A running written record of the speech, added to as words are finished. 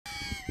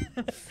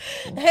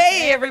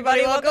Hey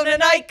everybody, welcome to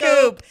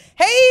NIGHTCOOP.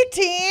 Hey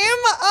team.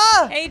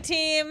 Hey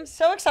team.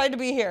 So excited to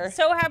be here.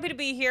 So happy to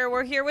be here.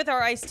 We're here with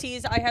our iced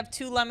teas. I have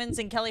 2 lemons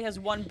and Kelly has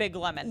 1 big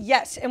lemon.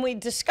 Yes, and we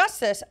discussed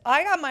this.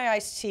 I got my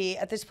iced tea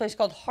at this place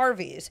called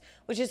Harvey's,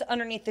 which is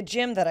underneath the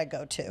gym that I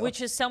go to.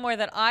 Which is somewhere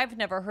that I've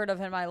never heard of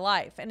in my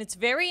life. And it's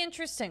very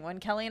interesting when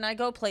Kelly and I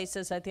go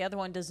places that the other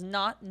one does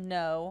not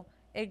know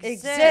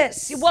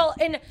exists. Well,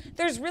 and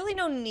there's really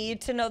no need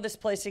to know this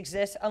place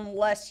exists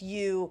unless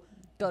you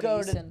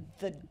go to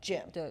the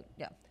gym.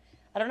 Yeah.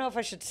 I don't know if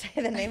I should say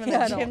the name of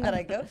the gym that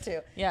I go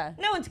to. Yeah.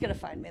 No one's going to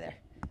find me there.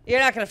 You're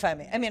not going to find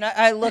me. I mean,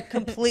 I look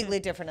completely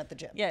different at the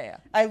gym. Yeah.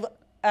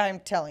 I'm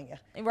telling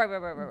you.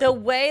 Right. The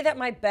way that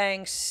my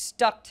bangs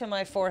stuck to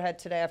my forehead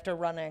today after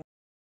running,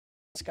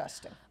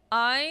 disgusting.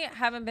 I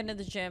haven't been to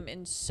the gym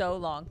in so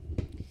long.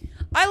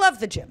 I love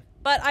the gym.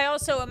 But I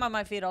also am on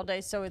my feet all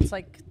day, so it's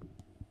like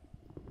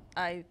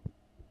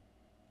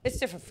It's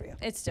different for you.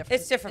 It's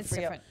different. It's different for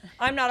you.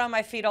 I'm not on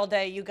my feet all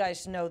day. You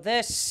guys know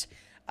this.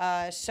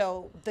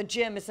 So the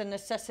gym is a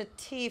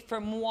necessity for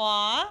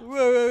moi.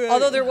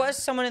 Although there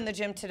was someone in the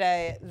gym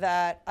today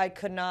that I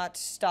could not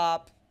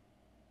stop.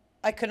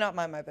 I could not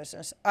mind my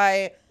business.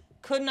 I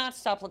could not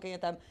stop looking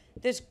at them.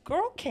 This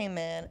girl came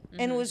in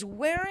and was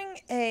wearing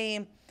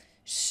a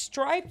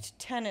striped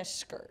tennis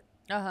skirt.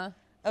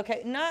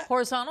 Okay, not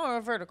horizontal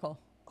or vertical?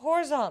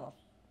 Horizontal.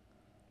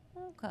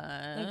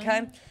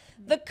 Okay.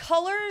 The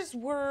colors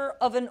were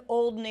of an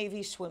Old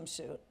Navy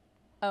swimsuit.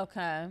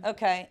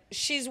 Okay.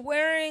 She's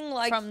wearing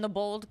like from the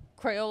bold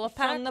Crayola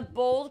pack. From the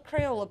bold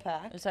Crayola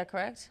pack. Is that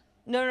correct?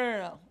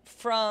 No.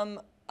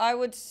 From I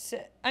would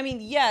say. I mean,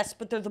 yes,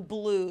 but they're the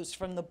blues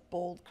from the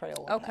bold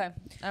Crayola pack. Okay.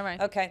 All right.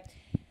 Okay.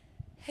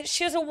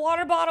 She has a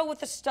water bottle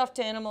with a stuffed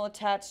animal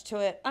attached to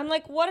it. I'm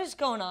like, what is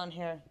going on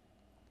here?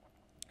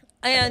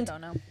 And I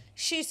don't know.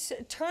 She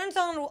turns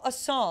on a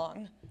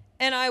song,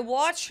 and I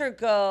watch her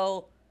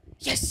go,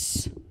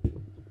 yes.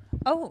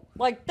 Oh,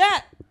 like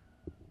that.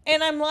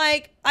 And I'm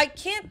like, I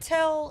can't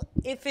tell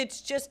if it's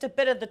just a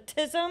bit of the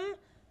tism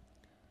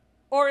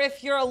or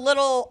if you're a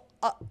little,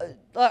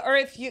 or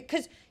if you,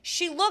 because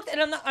she looked,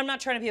 and I'm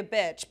not trying to be a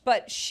bitch,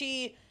 but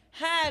she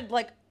had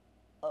like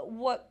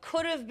what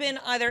could have been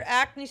either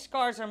acne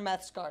scars or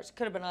meth scars.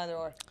 Could have been either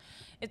or.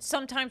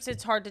 Sometimes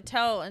it's hard to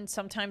tell, and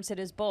sometimes it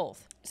is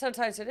both.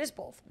 Sometimes it is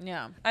both.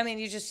 Yeah. I mean,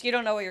 you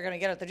don't know what you're going to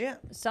get at the gym.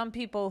 Some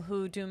people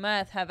who do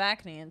meth have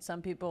acne, and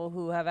some people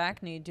who have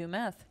acne do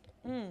meth.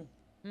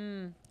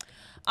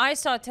 I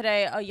saw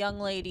today a young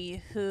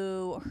lady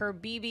who her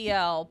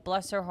BBL,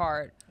 bless her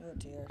heart,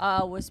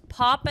 was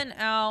popping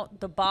out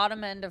the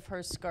bottom end of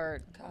her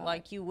skirt. God.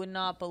 Like you would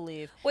not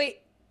believe.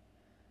 Wait,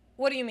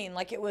 what do you mean?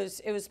 Like it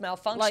was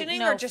malfunctioning, like,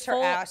 no, or just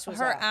her ass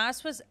was out? Her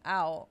ass was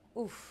out.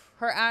 Oof.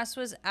 Her ass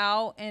was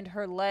out, and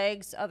her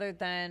legs, other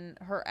than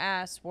her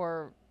ass,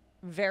 were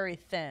very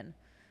thin.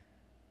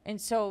 And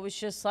so it was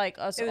just like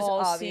us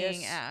all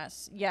seeing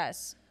ass.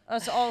 Yes,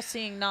 us all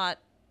seeing not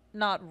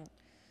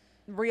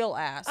real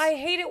ass. I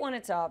hate it when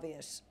it's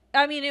obvious.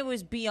 I mean, it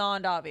was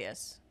beyond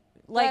obvious.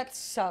 Like, that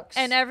sucks.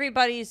 And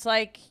everybody's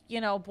like,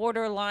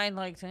 borderline,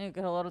 like, get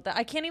a little.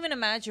 I can't even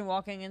imagine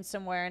walking in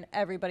somewhere and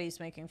everybody's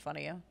making fun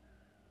of you.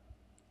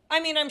 I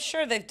mean, I'm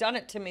sure they've done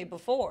it to me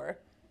before.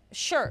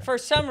 Sure. For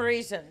some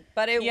reason,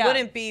 but it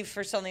wouldn't be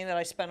for something that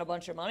I spent a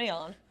bunch of money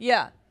on.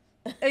 Yeah.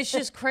 It's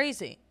just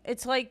crazy.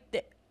 It's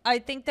like, I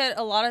think that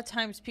a lot of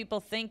times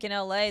people think in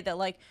LA that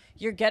like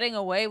you're getting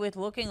away with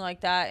looking like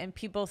that and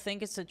people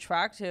think it's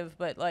attractive,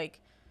 but like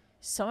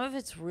some of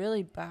it's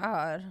really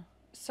bad.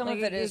 Some of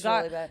it is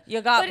really bad.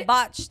 You got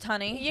botched,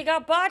 honey. You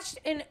got botched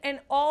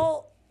and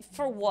all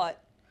for what?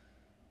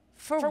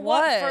 For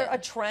what? For a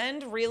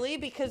trend, really?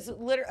 Because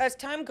as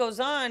time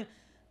goes on,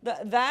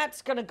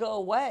 that's going to go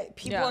away.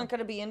 People aren't going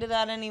to be into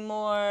that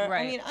anymore.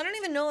 Right. I mean, I don't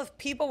even know if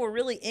people were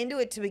really into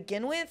it to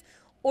begin with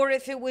or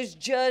if it was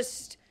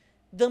just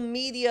the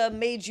media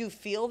made you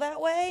feel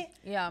that way.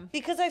 Yeah.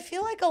 Because I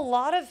feel like a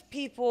lot of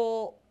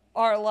people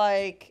are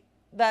like,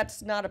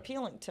 that's not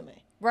appealing to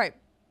me. Right.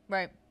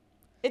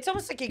 It's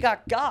almost like you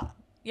got.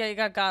 Yeah, you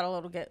got a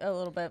little bit.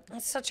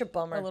 That's such a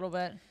bummer. A little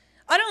bit.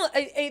 I don't.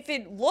 If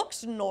it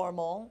looks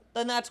normal,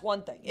 then that's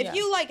one thing. If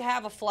you like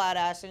have a flat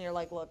ass and you're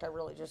like, look, I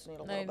really just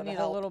need a little bit of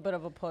help. A little bit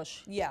of a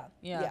push. Yeah.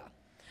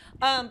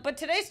 But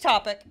today's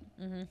topic,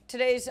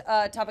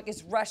 topic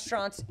is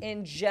restaurants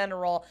in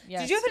general.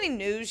 Yes. Did you have any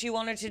news you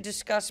wanted to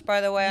discuss?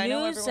 By the way, I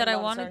know that I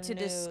wanted to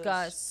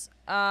discuss.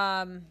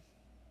 I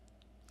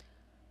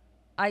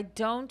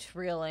don't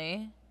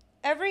really.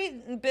 Every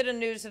bit of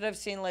news that I've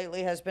seen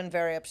lately has been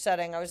very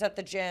upsetting. I was at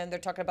the gym. They're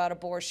talking about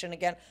abortion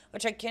again,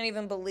 which I can't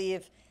even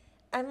believe.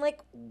 I'm like,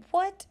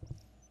 what?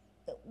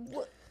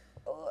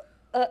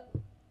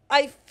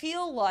 I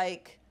feel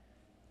like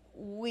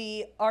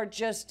we are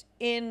just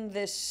in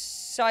this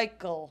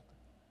cycle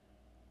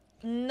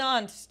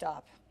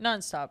nonstop.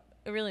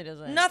 It really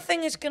doesn't.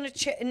 Nothing is going to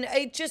change.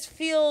 It just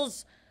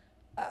feels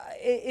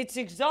it's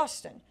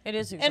exhausting. It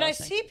is exhausting. And I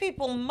see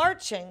people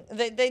marching.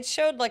 They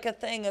showed like a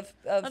thing of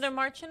oh, they're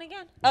marching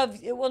again?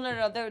 Well,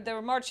 no, they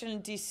were marching in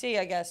D.C.,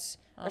 I guess,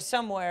 or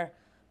somewhere.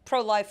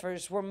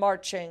 pro-lifers were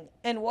marching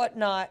and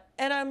whatnot.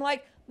 And I'm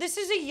like, this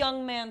is a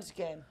young man's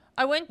game.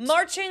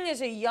 Marching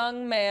is a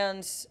young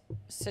man's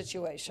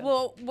situation.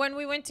 Well, when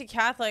we went to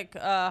Catholic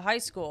high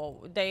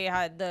school, they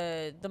had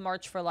the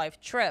March for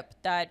Life trip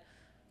that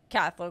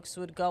Catholics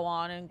would go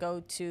on and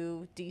go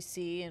to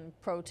D.C. and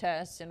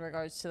protest in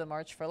regards to the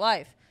March for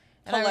Life.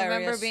 And I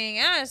remember being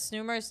asked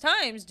numerous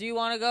times, do you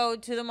want to go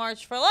to the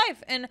March for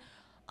Life? And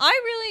I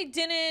really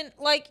didn't,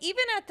 like,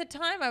 even at the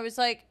time, I was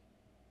like,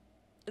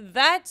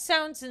 that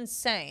sounds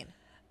insane.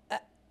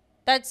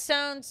 That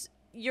sounds,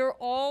 you're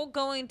all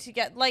going to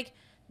get, like,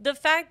 the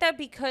fact that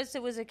because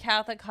it was a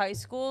Catholic high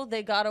school,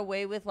 they got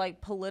away with, like,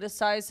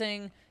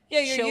 politicizing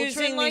you're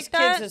using like these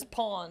kids as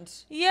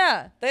pawns.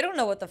 Yeah. They don't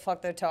know what the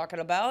fuck they're talking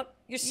about.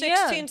 You're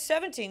 16,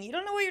 17. You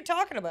don't know what you're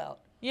talking about.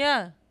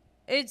 Yeah.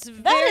 It's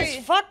that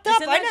is fucked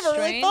up. I never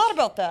really thought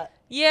about that.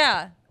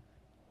 Yeah.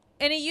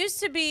 And it used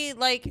to be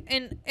like,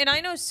 and I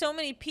know so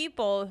many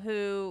people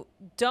who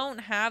don't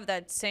have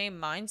that same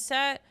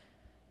mindset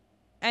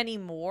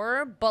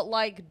anymore, but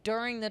like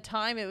during the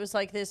time it was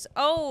like this,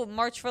 oh,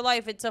 March for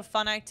Life, it's a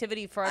fun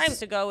activity for us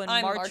to go and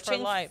march for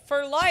life.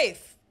 For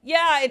life.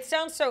 Yeah, it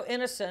sounds so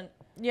innocent.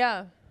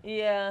 Yeah.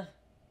 Yeah.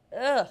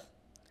 Ugh.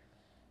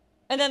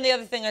 And then the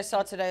other thing I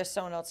saw today is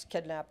someone else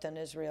kidnapped in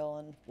Israel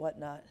and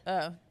whatnot.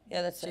 Oh.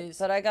 Yeah, that's it.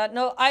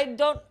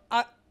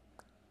 But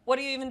what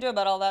do you even do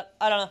about all that?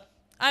 I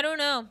don't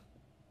know.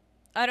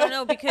 I don't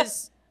know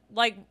because,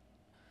 like,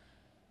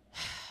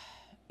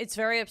 it's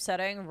very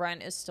upsetting.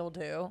 Rent is still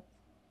due.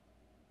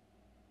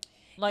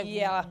 Like,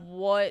 yeah.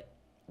 What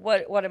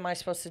am I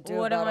supposed to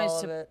do about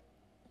all of it?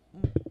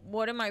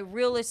 What am I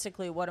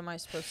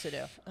supposed to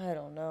do? I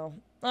don't know.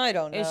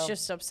 It's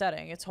just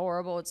upsetting. It's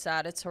horrible. It's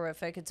sad. It's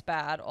horrific. It's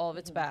bad. All of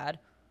it's bad.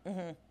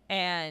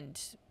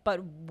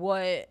 But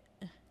what...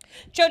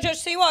 JoJo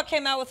Siwa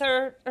came out with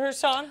her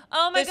song.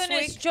 Oh my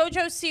goodness.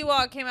 JoJo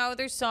Siwa came out with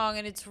her song,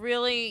 and it's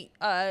really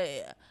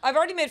I've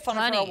already made fun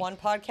of her on one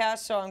podcast,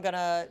 so I'm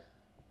gonna...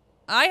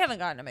 I haven't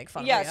gotten to make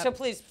fun of her yet. Yeah, so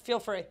please, feel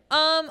free.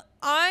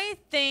 I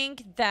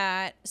think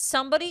that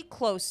somebody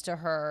close to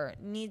her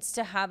needs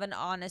to have an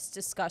honest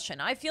discussion.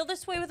 I feel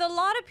this way with a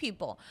lot of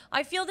people.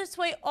 I feel this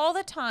way all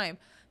the time.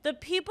 The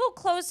people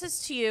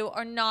closest to you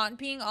are not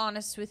being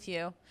honest with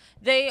you.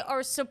 They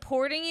are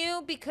supporting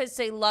you because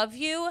they love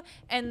you,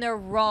 and they're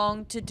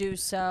wrong to do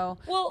so.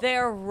 Well,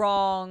 they're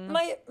wrong.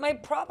 My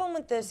problem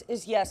with this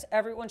is, yes,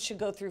 everyone should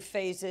go through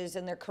phases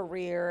in their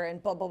career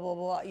and blah, blah, blah,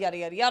 blah, yada,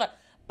 yada, yada.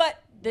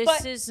 But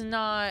this is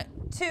not...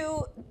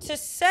 To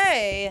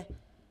say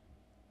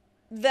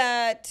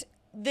that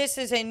this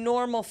is a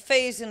normal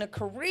phase in a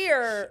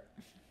career...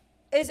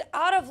 is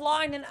out of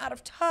line and out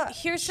of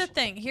touch. Here's the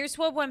thing. Here's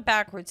what went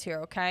backwards here,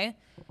 okay?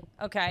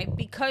 Okay,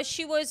 because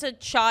she was a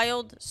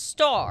child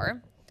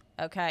star,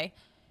 okay,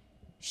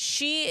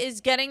 she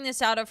is getting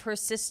this out of her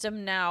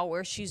system now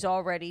where she's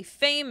already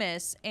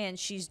famous and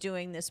she's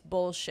doing this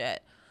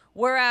bullshit.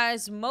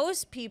 Whereas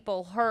most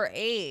people her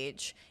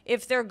age,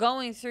 if they're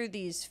going through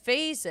these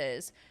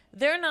phases,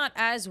 they're not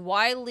as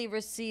widely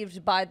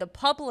received by the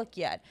public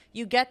yet.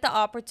 You get the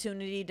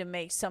opportunity to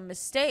make some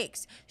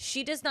mistakes.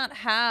 She does not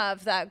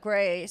have that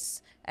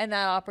grace and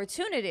that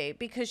opportunity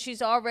because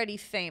she's already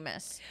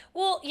famous.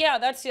 Well, yeah,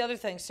 that's the other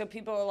thing. So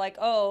people are like,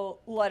 oh,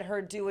 let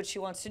her do what she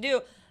wants to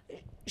do.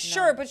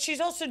 Sure, but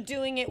she's also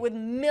doing it with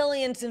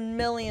millions and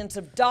millions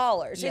of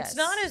dollars. Yes. It's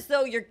not as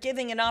though you're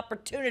giving an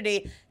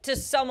opportunity to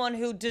someone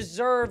who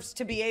deserves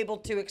to be able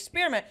to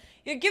experiment.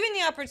 You're giving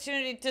the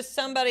opportunity to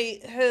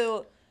somebody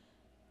who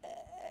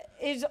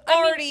is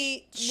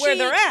already where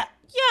they're at.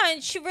 Yeah,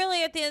 and she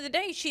really, at the end of the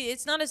day,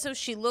 it's not as though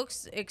she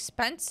looks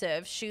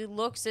expensive. She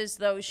looks as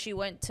though she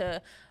went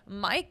to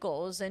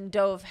Michael's and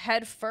dove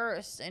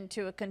headfirst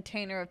into a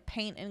container of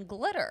paint and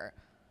glitter.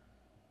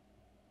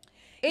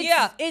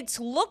 It's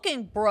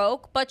looking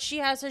broke, but she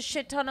has a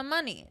shit ton of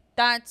money.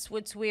 That's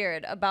what's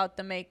weird about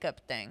the makeup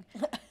thing.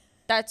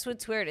 That's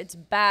what's weird. It's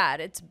bad.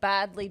 It's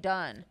badly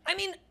done. I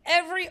mean,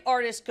 every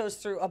artist goes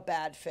through a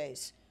bad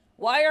phase.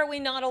 Why are we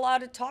not allowed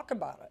to talk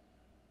about it?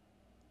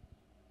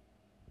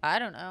 I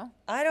don't know.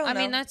 I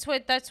mean, that's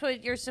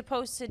what you're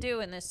supposed to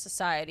do in this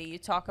society. You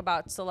talk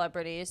about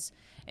celebrities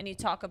and you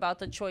talk about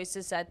the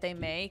choices that they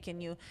make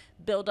and you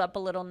build up a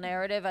little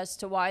narrative as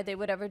to why they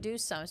would ever do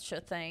such a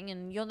thing.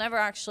 And you'll never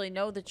actually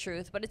know the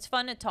truth, but it's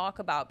fun to talk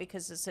about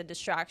because it's a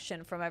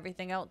distraction from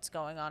everything else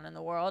going on in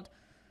the world.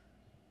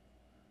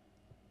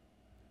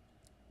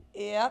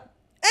 Yep.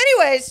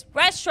 Anyways,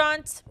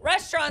 restaurants.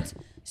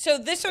 So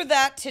this or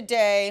that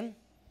today,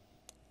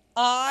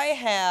 I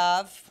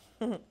have...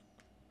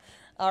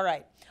 All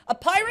right. A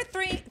pirate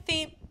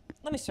theme.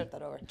 Let me start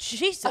that over.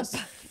 Jesus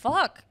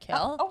fuck,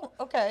 Kel. Oh,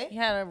 okay. You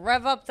had to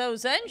rev up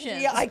those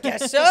engines. Yeah, I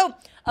guess so.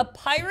 A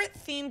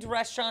pirate-themed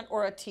restaurant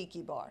or a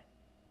tiki bar?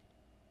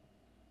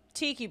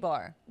 Tiki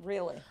bar.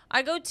 Really?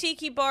 I go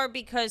tiki bar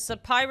because the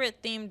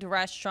pirate-themed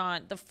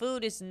restaurant, the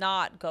food is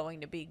not going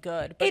to be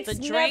good. But It's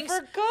never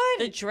good.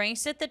 The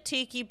drinks at the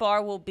tiki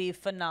bar will be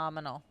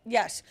phenomenal.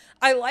 Yes.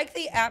 I like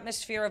the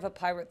atmosphere of a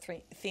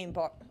pirate-themed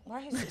bar.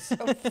 Why is it so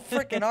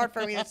freaking hard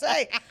for me to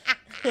say?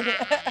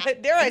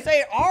 Dare I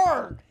say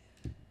R?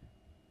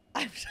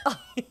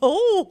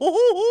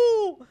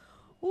 Ooh.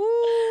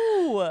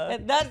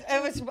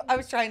 I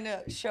was trying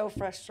to show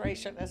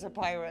frustration as a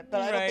pirate,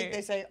 but I don't think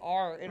they say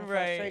R in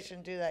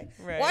frustration, do they?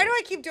 Right. Why do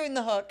I keep doing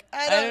the hook?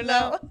 I don't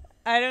know.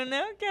 I don't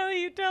know,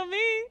 Kelly. You tell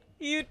me.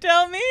 You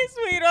tell me,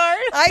 sweetheart.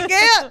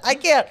 I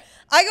can't.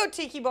 I go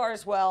tiki bar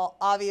as well,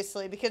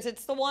 obviously, because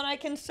it's the one I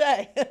can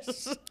say.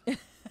 So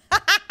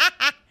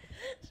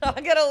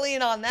I'm going to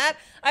lean on that.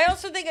 I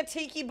also think a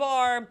tiki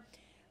bar,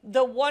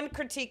 the one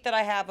critique that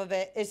I have of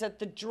it is that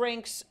the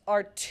drinks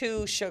are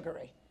too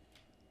sugary.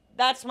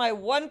 That's my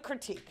one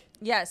critique.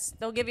 Yes,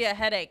 they'll give you a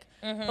headache.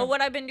 Mm-hmm. But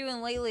what I've been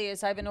doing lately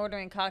is I've been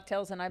ordering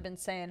cocktails and I've been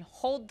saying,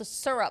 hold the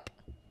syrup.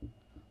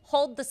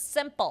 Hold the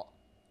simple.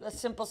 The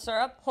simple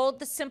syrup? Hold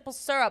the simple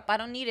syrup. I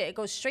don't need it. It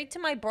goes straight to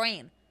my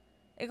brain.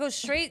 It goes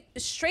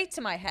straight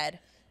to my head.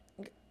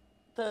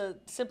 The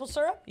simple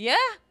syrup? Yeah.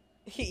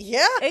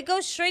 Yeah. It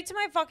goes straight to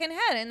my fucking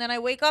head. And then I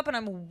wake up and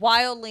I'm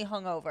wildly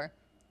hungover.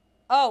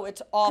 Oh,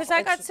 it's awful. Because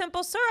I got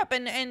simple syrup,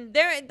 and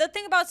the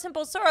thing about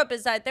simple syrup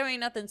is that there ain't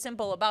nothing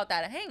simple about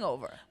that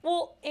hangover.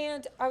 Well,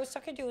 and I was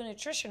talking to a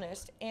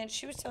nutritionist, and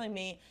she was telling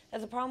me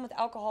that the problem with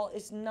alcohol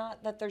is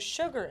not that there's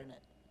sugar in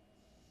it.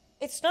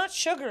 It's not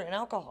sugar in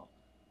alcohol.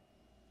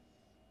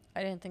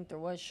 I didn't think there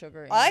was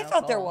sugar in I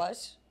alcohol. thought there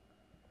was,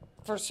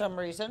 for some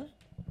reason.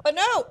 But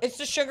no, it's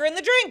the sugar in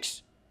the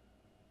drinks.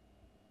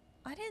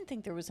 I didn't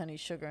think there was any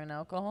sugar in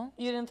alcohol.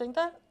 You didn't think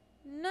that?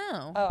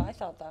 No. Oh, I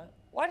thought that.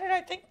 Why did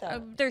I think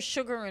that? There's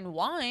sugar in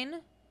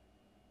wine.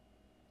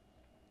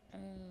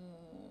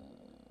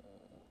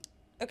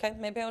 Okay,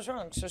 maybe I was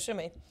wrong. So sue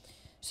me.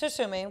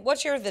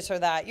 What's your this or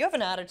that? You have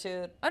an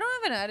attitude. I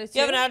don't have an attitude.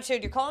 You have an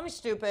attitude. You're calling me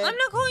stupid. I'm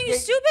not calling you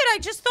stupid. I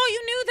just thought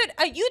you knew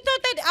that. You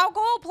thought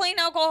that plain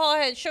alcohol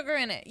had sugar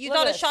in it. You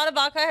thought a shot of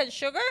vodka had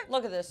sugar?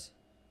 Look at this.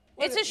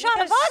 It's a shot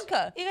of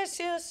vodka. You guys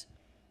see this?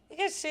 You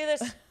guys see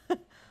this? Do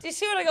you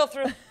see what I go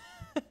through?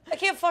 I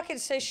can't fucking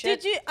say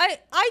shit. Did you? I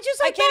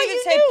can't even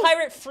say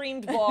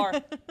pirate-themed bar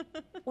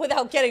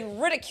without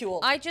getting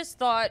ridiculed. I just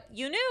thought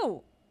you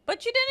knew,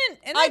 but you didn't.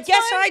 And I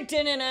guess I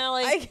didn't,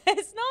 Allie. I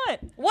guess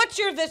not. What's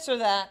your this or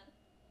that?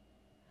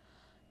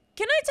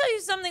 Can I tell you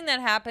something that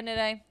happened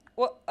today?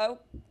 What?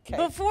 Okay.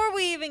 Before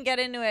we even get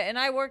into it, and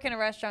I work in a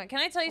restaurant, can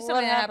I tell you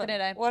something that happened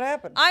today? What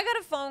happened? I got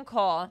a phone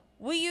call.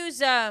 We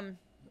use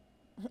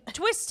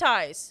twist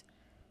ties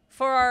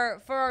for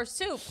our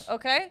soup,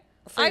 okay?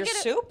 For your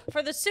soup?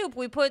 For the soup.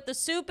 We put the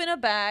soup in a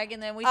bag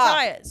and then we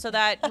tie it so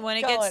that when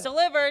it gets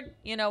delivered,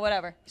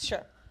 whatever.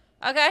 Sure.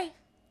 Okay?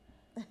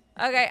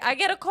 Okay, I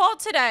get a call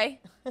today.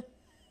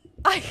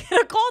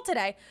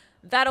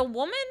 That a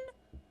woman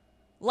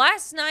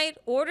last night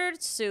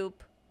ordered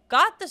soup,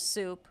 got the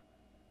soup,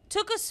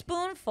 took a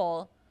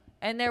spoonful,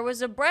 and there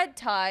was a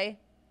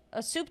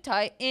soup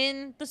tie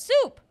in the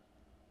soup.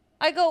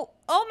 I go,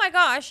 oh my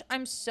gosh,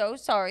 I'm so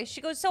sorry. She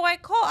goes, so I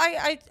called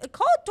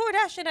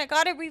DoorDash and I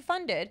got it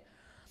refunded.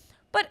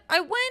 But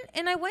I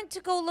went to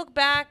go look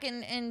back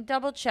and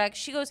double check.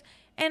 She goes,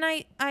 and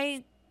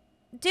I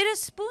did a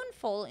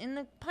spoonful in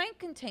the pint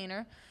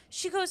container.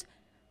 She goes,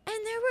 and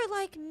there were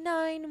like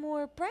 9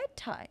 more bread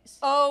ties.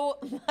 Oh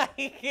my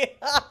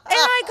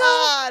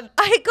God. And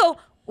I go,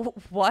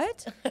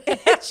 what? And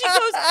she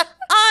goes,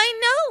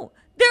 I know.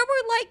 There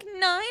were like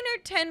 9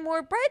 or 10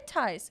 more bread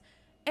ties.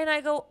 And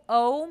I go,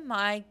 oh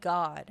my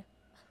God.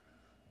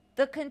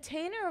 The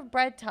container of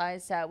bread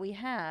ties that we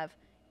have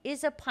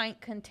is a pint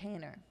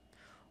container.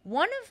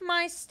 One of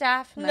my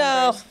staff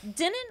members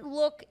didn't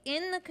look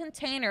in the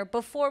container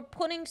before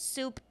putting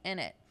soup in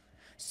it.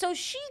 So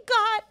she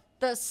got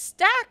the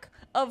stack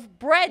of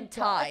bread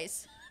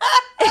ties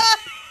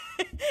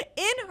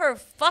in her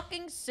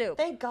fucking soup.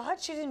 Thank God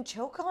she didn't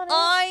choke on it.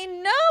 I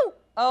know.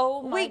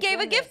 Oh my We gave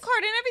a gift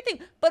card and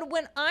everything. But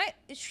when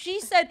she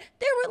said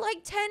there were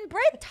like 10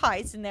 bread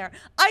ties in there,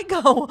 I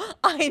go,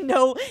 I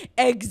know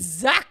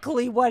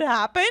exactly what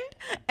happened.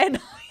 And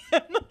I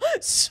am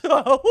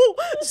so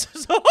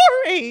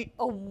sorry.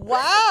 Oh,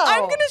 wow.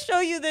 I'm going to show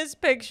you this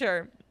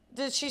picture.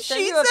 Did she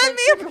send you a picture?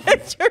 She sent me a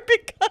picture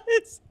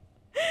because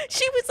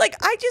she was like,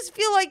 I just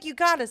feel like you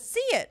got to see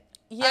it.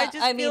 Yeah, I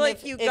just feel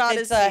like you got to see it.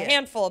 If it's a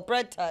handful of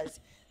bread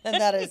ties, then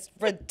that is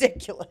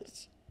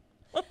ridiculous.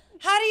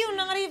 How do you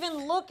not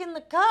even look in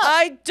the cup?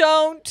 I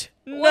don't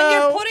know. When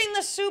you're putting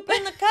the soup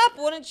in the cup,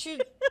 wouldn't you?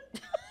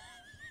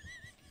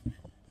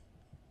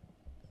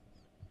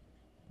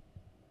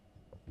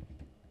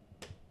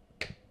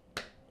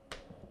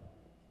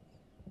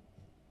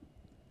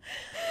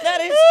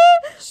 That is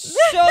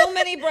so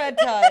many bread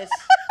ties.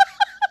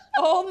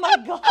 Oh my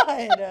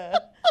God.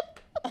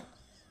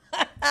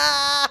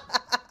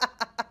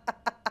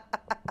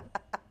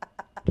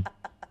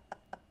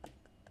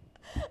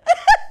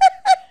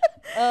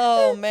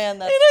 Oh man,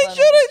 that's funny.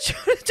 I should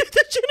have told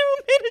the general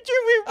manager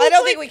we were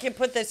don't think we can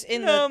put this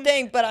in the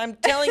thing, but I'm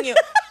telling you,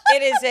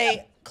 it is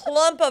a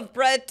clump of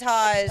bread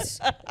ties.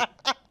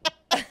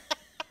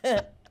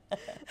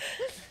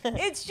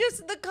 It's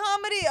just the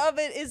comedy of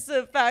it is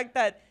the fact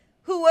that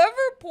whoever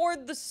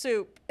poured the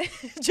soup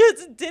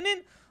just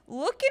didn't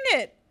look in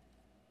it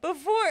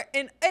before.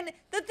 And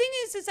the thing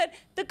is that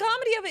the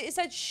comedy of it is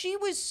that she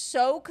was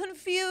so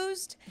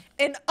confused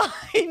and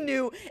I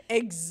knew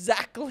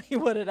exactly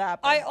what had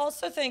happened. I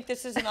also think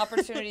this is an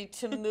opportunity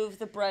to move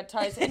the bread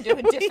ties into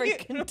a different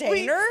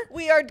container.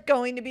 We are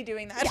going to be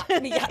doing that.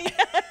 Yeah.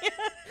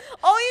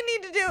 All you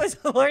need to do is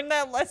learn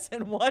that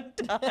lesson one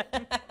time.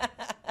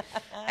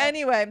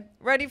 Anyway,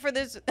 ready for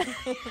this? With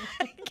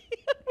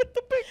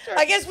the picture.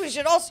 I guess we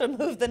should also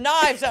move the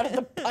knives out of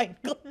the pint.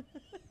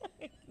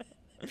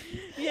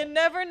 You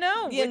never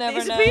know. You never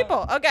these know.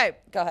 people. Okay.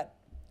 Go ahead.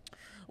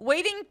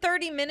 Waiting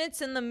 30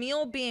 minutes and the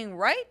meal being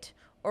right,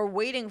 or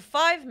waiting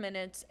 5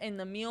 minutes and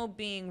the meal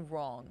being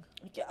wrong?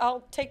 Yeah,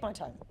 I'll take my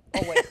time.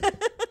 I'll wait.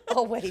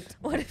 I'll wait.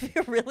 What if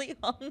you're really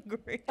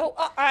hungry? Oh,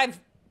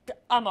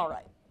 I'm all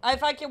right.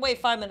 If I can wait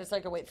 5 minutes, I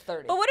can wait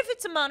 30. But what if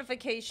it's a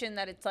modification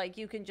that it's like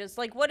you can just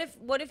like what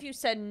if you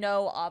said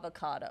no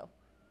avocado?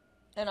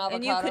 An avocado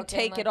And you could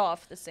take it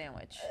off the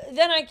sandwich.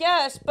 Then I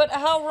guess, but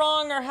how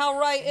wrong or how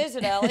right is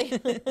it, Allie?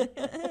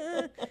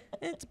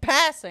 It's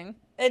passing.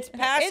 It's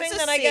passing, It's a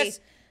then I C. guess.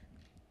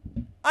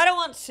 I don't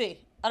want C.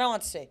 I don't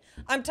want C.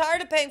 I'm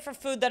tired of paying for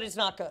food that is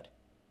not good.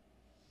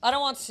 I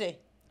don't want C.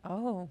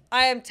 Oh.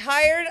 I am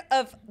tired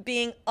of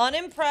being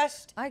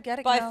unimpressed I get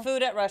it by now.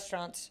 food at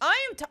restaurants.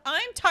 I'm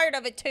tired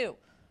of it too.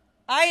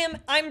 I'm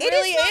It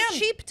really is not am.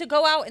 cheap to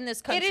go out in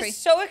this country. It is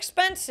so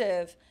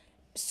expensive.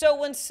 So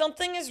when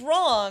something is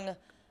wrong,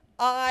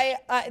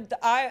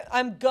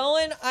 I'm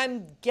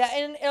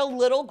getting a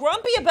little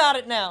grumpy about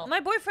it now. My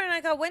boyfriend and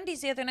I got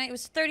Wendy's the other night. It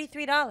was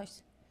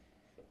 $33.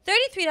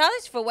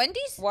 $33 for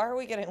Wendy's? Why are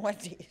we getting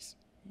Wendy's?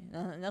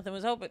 Nothing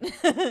was open.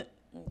 It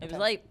was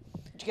late.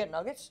 Did you get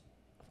nuggets?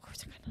 Of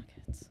course I got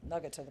nuggets.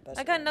 Nuggets are the best.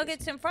 I got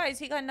nuggets and fries.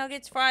 He got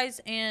nuggets, fries,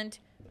 and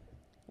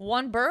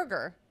one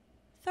burger.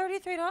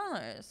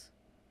 $33.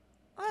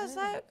 I was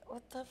like,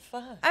 what the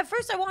fuck? at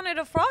first I wanted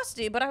a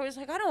Frosty, but I was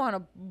like, I don't want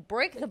to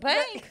break the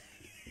bank.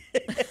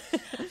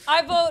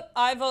 I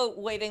vote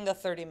waiting the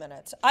 30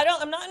 minutes.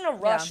 I'm not in a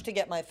rush to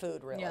get my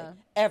food, really. Yeah.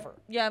 Ever.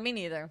 Yeah, me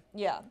neither.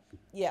 Yeah.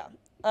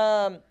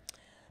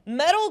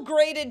 Metal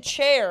grated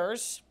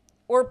chairs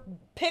or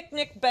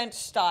picnic bench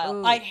style.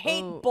 Ooh, I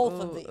hate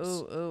both of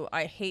these.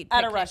 I hate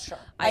At a picnic-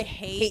 restaurant. I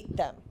hate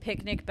them.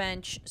 Picnic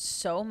bench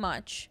so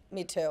much.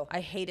 Me too.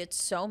 I hate it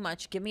so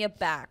much. Give me a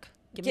back.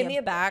 Give me me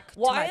a back to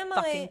my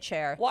fucking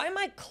chair. Why am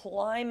I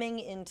climbing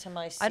into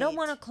my seat? I don't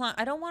want to climb.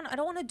 I don't want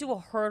to do a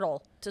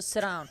hurdle to sit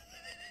down.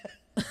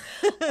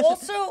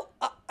 Also,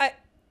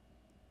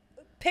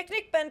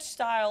 picnic bench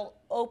style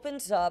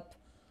opens up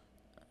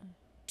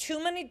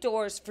too many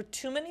doors for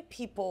too many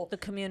people. The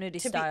community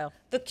style.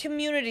 The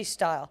community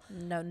style.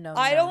 No.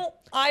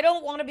 I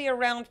don't want to be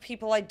around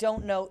people I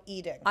don't know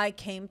eating. I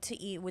came to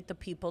eat with the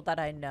people that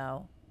I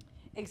know.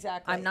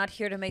 Exactly. I'm not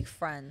here to make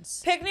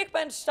friends. Picnic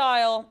bench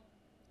style.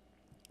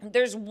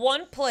 There's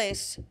one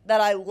place that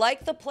I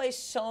like the place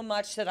so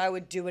much that I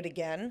would do it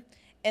again.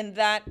 And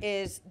that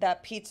is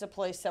that pizza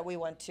place that we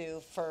went to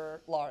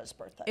for Laura's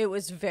birthday. It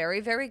was very,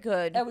 very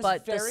good. It was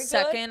but very the good.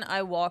 second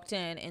I walked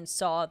in and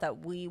saw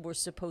that we were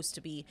supposed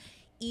to be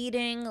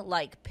eating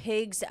like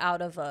pigs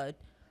out of a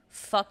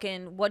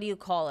fucking, what do you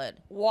call it?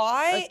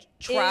 Why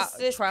is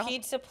this trout?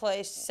 pizza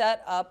place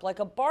set up like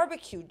a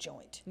barbecue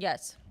joint?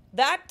 Yes.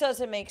 That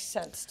doesn't make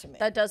sense to me.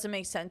 That doesn't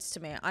make sense to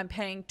me. I'm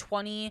paying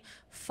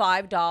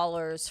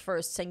 $25 for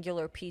a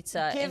singular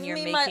pizza, Give and you're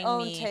me making my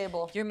own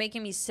table. You're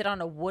making me sit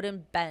on a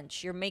wooden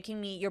bench. You're putting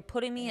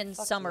me in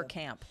summer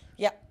camp.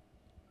 Yeah.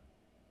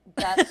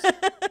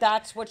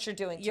 That's what you're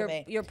doing to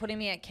me. You're putting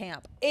me at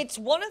camp. It's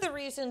one of the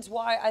reasons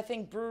why I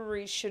think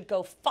breweries should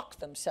go fuck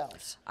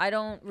themselves. I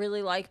don't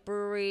really like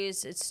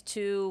breweries.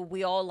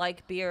 We all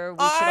like beer. We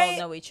should all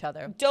know each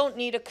other. Don't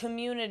need a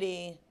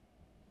community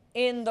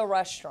in the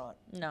restaurant.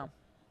 No.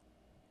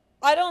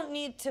 I don't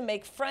need to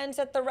make friends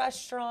at the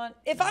restaurant.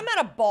 If I'm at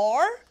a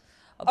bar,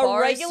 a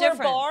regular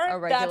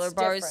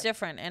bar is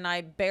different, and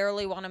I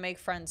barely want to make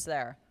friends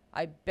there.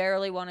 I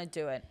barely want to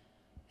do it.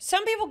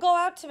 Some people go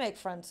out to make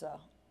friends,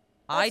 though.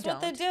 I That's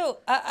don't. what they do.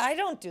 I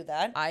don't do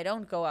that. I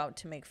don't go out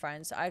to make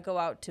friends. I go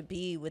out to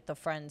be with the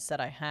friends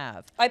that I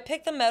have. I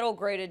pick the metal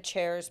grated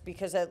chairs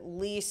because at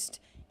least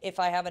if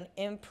I have an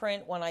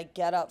imprint when I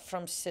get up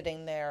from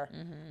sitting there,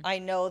 I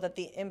know that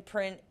the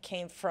imprint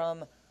came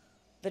from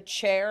the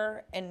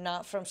chair and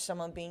not from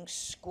someone being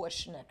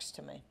squished next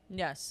to me.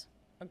 Yes.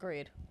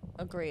 Agreed.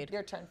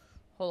 Your turn.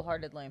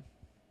 Wholeheartedly.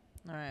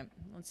 All right.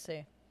 Let's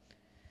see.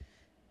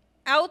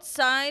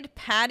 Outside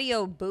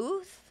patio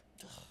booth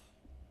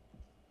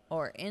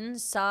or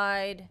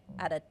inside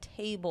at a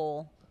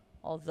table,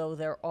 although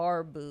there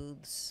are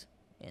booths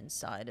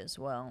inside as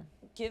well.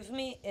 Give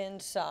me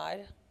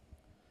inside.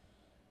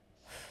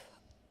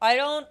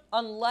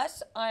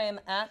 Unless I am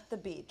at the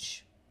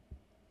beach,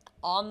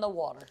 on the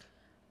water.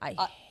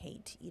 I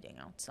hate eating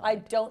outside. I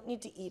don't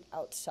need to eat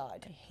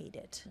outside. I hate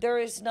it. There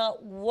is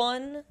not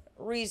one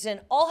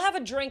reason. I'll have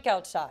a drink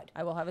outside.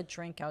 I will have a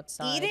drink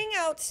outside. Eating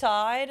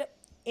outside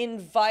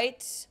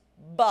invites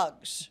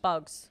bugs.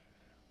 Bugs.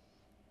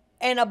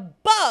 And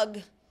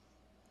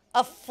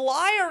a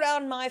fly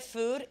around my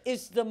food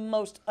is the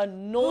most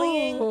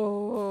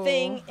annoying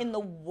thing in the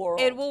world.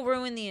 It will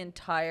ruin the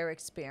entire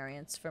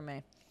experience for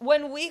me.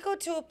 When we go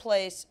to a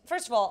place,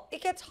 first of all,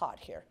 it gets hot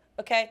here,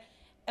 okay?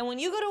 And when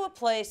you go to a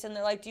place and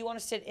they're like, do you want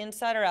to sit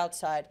inside or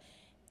outside?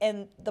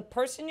 And the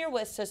person you're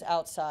with says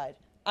outside.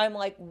 I'm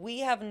like, we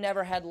have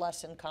never had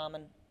less in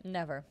common.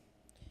 Never.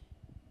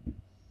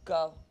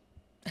 Go.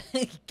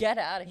 Get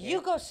out of here.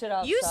 You go sit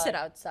outside. You sit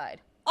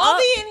outside. I'll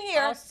be in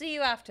here. I'll see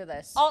you after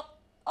this.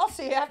 I'll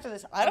see you after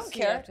this. I don't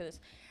care. After this.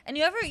 And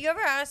you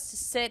ever asked to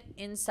sit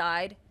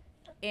inside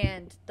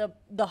and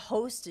the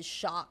host is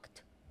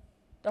shocked.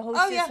 The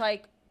host is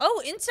like,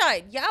 oh,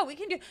 inside. Yeah, we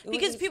can do.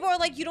 Because people are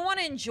like, you don't want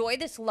to enjoy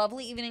this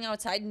lovely evening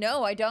outside.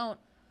 No, I don't.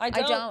 I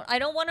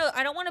don't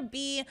want to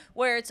be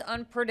where it's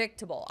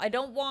unpredictable. I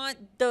don't want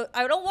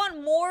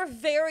more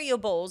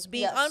variables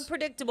being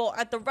unpredictable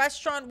at the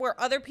restaurant where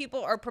other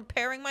people are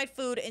preparing my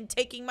food and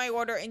taking my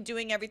order and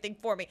doing everything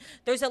for me.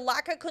 There's a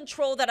lack of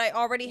control that I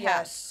already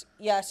have.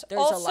 Yes. There's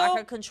also, a lack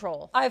of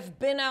control. I've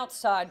been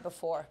outside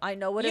before. I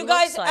know what it looks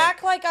like. You guys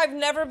act like I've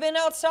never been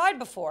outside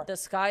before. The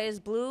sky is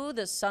blue,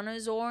 the sun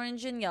is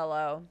orange and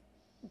yellow.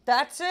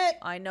 That's it.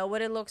 I know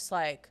what it looks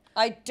like.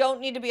 I don't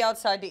need to be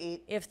outside to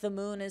eat. If the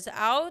moon is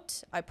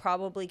out, I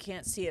probably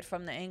can't see it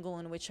from the angle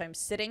in which I'm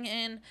sitting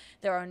in.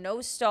 There are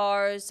no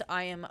stars.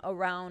 I am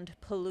around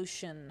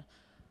pollution.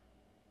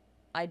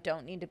 I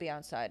don't need to be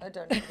outside. I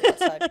don't need to be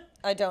outside.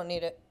 I don't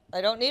need it.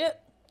 I don't need it.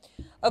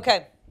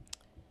 Okay.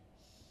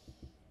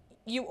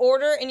 You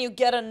order and you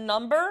get a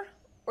number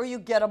or you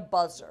get a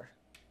buzzer.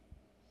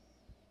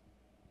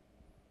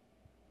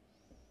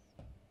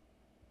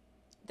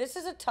 This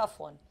is a tough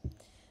one.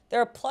 There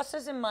are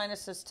pluses and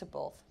minuses to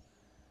both.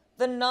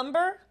 The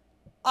number,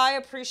 I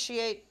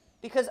appreciate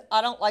because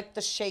I don't like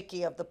the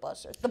shaky of the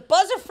buzzer. The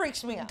buzzer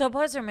freaks me out. The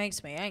buzzer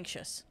makes me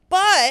anxious.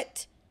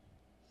 But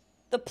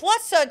the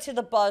plus side to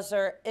the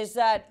buzzer is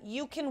that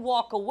you can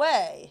walk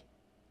away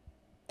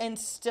and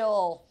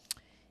still...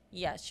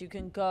 Yes, you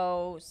can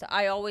go. So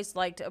I always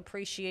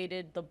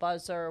appreciated the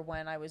buzzer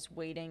when I was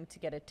waiting to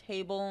get a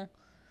table.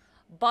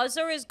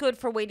 Buzzer is good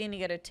for waiting to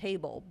get a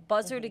table.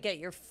 Buzzer to get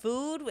your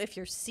food if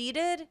you're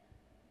seated...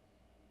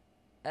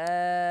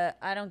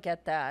 I don't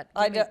get that.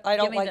 I don't like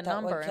that. Give me the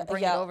number and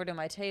bring it over to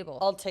my table.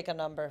 I'll take a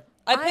number.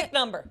 I pick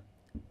number.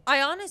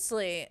 I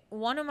honestly,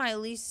 one of my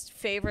least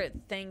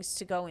favorite things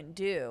to go and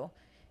do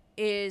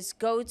is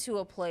go to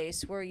a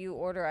place where you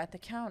order at the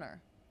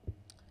counter.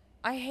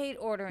 I hate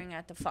ordering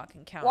at the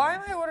fucking counter. Why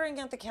am I ordering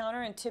at the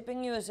counter and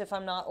tipping you as if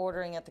I'm not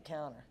ordering at the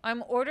counter?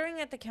 I'm ordering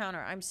at the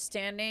counter. I'm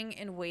standing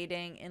and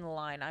waiting in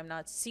line. I'm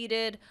not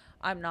seated.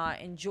 I'm not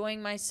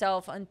enjoying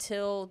myself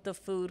until the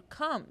food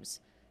comes.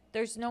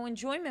 There's no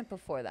enjoyment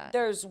before that.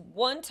 There's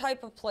one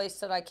type of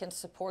place that I can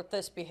support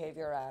this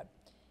behavior at,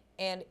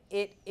 and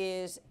it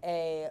is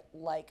a,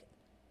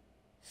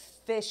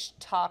 fish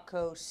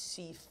taco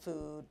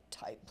seafood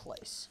type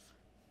place.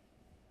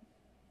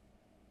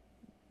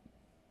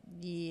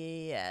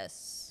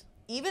 Yes.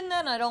 Even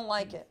then, I don't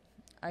like it.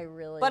 I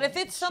really But if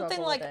it's something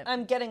like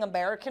I'm getting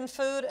American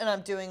food and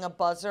I'm doing a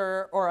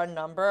buzzer or a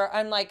number,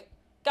 I'm like,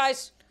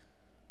 guys,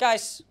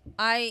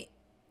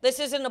 this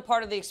isn't a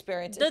part of the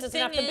experience. It doesn't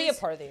have to be a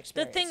part of the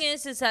experience. The thing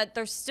is that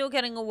they're still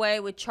getting away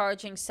with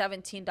charging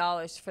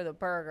 $17 for the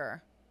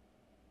burger.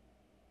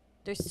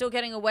 They're still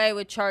getting away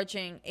with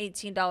charging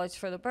 $18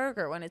 for the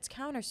burger when it's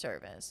counter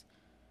service.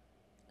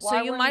 So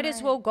you might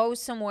as well go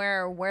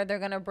somewhere where they're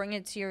going to bring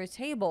it to your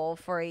table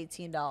for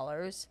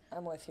 $18.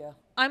 I'm with you.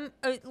 I'm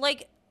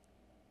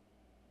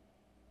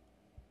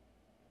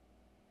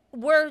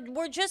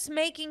we're just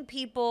making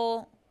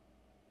people...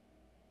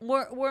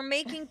 We're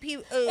making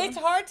people... it's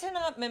hard to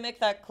not mimic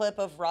that clip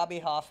of Robbie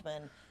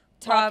Hoffman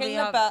talking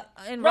about...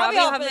 And Robbie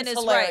Hoffman is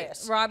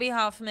hilarious. Right. Robbie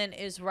Hoffman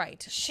is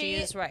right. She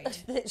is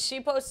right. She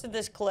posted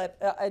this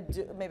clip.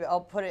 Maybe I'll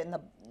put it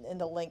in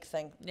the link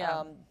thing.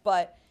 Yeah.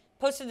 But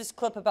posted this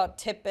clip about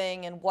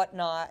tipping and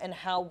whatnot and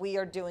how we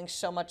are doing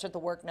so much of the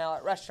work now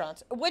at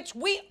restaurants, which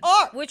we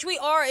are.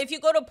 If you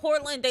go to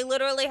Portland, they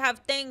literally have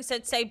things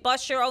that say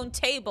bus your own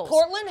tables.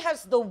 Portland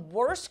has the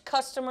worst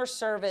customer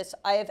service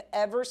I have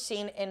ever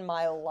seen in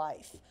my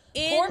life.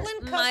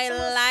 Portland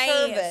customer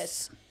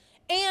service.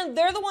 And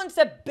they're the ones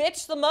that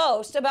bitch the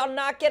most about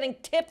not getting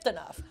tipped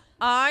enough.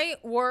 I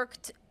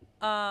worked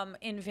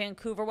in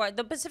Vancouver.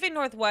 The Pacific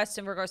Northwest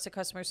in regards to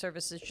customer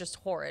service is just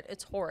horrid.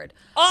 It's horrid.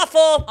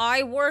 Awful.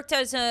 I worked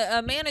as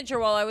a manager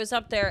while I was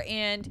up there,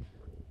 and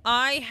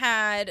I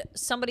had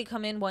somebody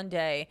come in one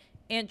day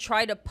and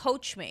try to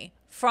poach me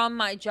from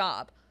my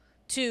job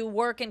to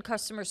work in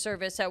customer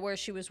service at where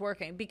she was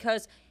working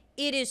because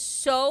it is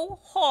so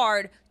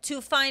hard to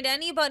find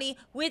anybody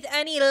with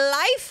any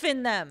life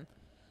in them.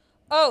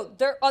 Oh,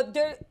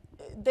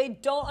 they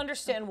don't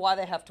understand why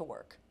they have to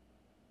work.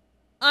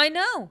 I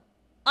know.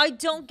 I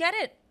don't get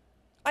it.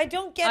 I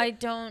don't get it. I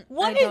don't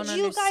What did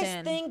you understand.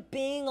 guys think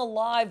being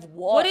alive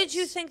was? What did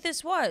you think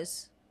this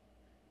was?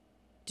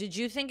 Did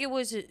you think it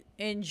was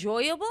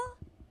enjoyable?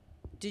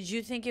 Did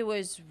you think it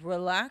was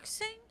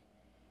relaxing?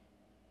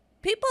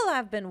 People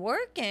have been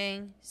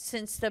working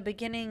since the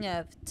beginning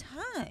of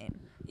time.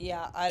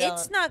 Yeah, I don't.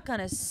 It's not going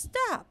to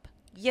stop.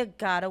 You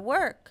got to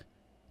work.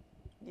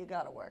 You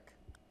got to work.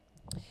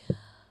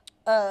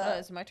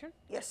 Is it my turn?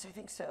 Yes, I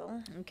think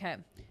so. Okay.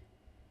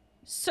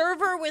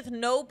 Server with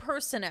no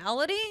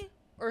personality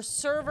or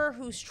server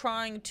who's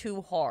trying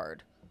too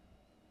hard?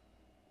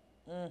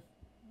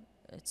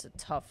 It's a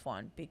tough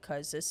one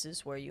because this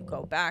is where you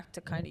go back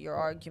to kind of your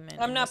argument.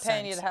 I'm not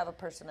paying you to have a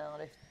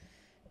personality.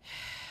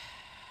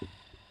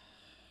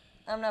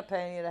 I'm not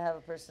paying you to have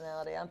a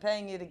personality. I'm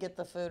paying you to get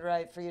the food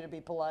right, for you to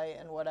be polite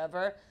and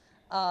whatever.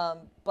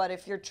 But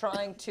if you're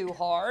trying too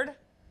hard,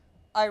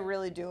 I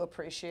really do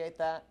appreciate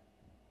that.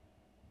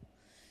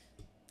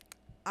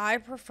 I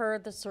prefer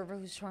the server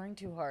who's trying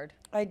too hard.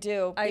 I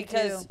do.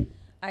 Because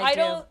I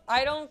do.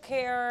 I don't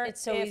care.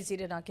 It's so easy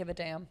to not give a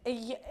damn.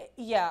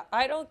 Yeah,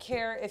 I don't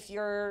care if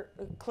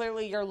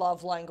clearly your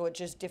love language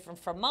is different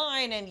from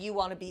mine and you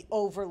want to be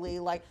overly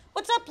like,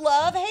 what's up,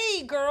 love?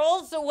 Hey,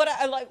 girls. So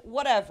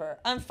whatever.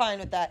 I'm fine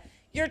with that.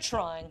 You're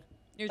trying.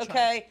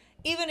 Okay?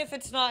 Even if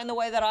it's not in the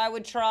way that I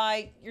would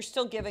try, you're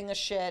still giving a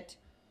shit.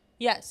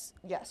 Yes.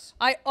 Yes.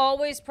 I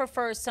always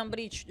prefer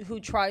somebody who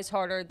tries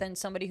harder than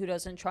somebody who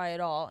doesn't try at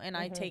all. And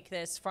I take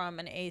this from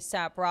an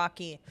A$AP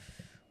Rocky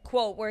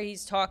quote where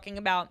he's talking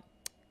about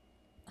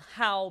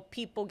how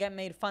people get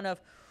made fun of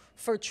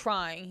for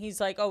trying.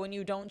 He's like, oh, when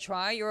you don't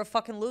try, you're a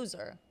fucking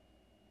loser.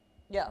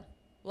 Yeah.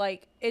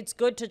 Like, it's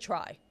good to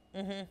try.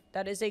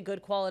 That is a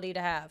good quality to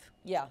have.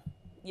 Yeah.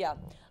 Yeah.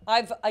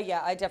 I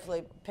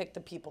definitely pick the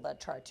people that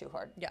try too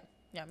hard. Yeah.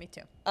 Yeah, me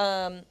too.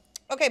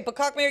 Okay, but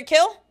cock, marry,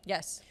 kill?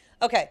 Yes.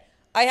 Okay.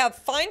 I have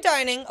fine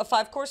dining, a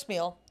 5-course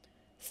meal,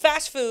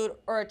 fast food,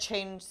 or a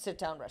chain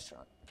sit-down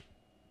restaurant.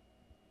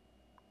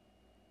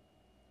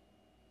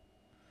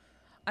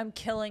 I'm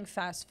killing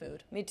fast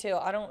food. Me too.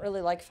 I don't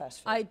really like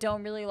fast food. I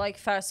don't really like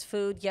fast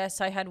food.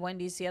 Yes, I had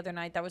Wendy's the other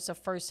night. That was the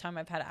first time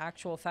I've had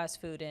actual fast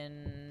food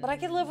in But I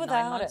could live 9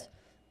 without months. it.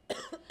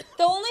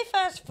 The only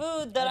fast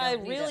food that I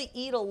don't need really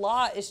eat a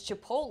lot is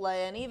Chipotle,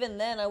 and even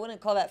then, I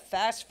wouldn't call that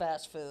fast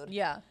food.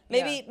 Yeah.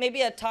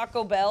 Maybe a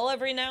Taco Bell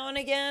every now and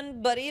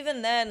again, but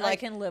even then, I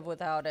can live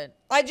without it.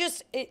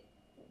 it's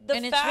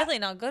really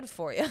not good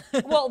for you.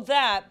 Well,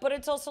 but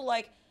it's also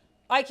like,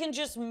 I can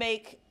just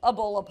make a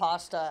bowl of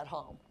pasta at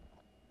home.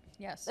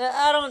 Yes.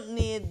 I don't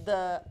need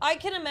I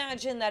can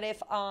imagine that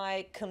if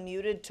I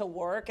commuted to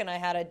work and I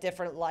had a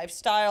different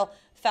lifestyle,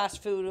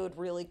 fast food would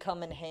really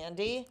come in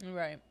handy.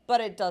 Right.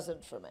 But it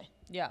doesn't for me.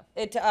 Yeah.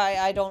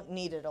 I don't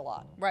need it a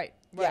lot. Right.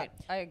 Yeah.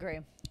 I agree.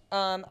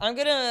 I'm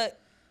going to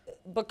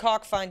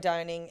Bangkok fine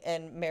dining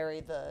and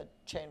marry the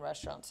chain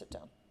restaurant sit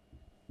down.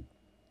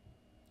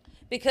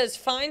 Because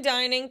fine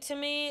dining to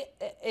me,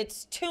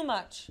 it's too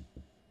much.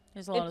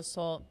 There's a lot of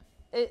salt.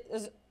 It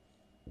is.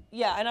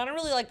 Yeah, and I don't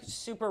really like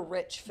super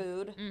rich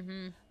food.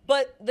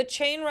 But the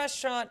chain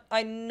restaurant,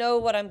 I know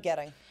what I'm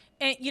getting.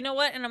 And you know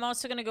what? And I'm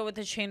also going to go with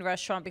the chain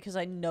restaurant because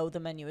I know the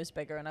menu is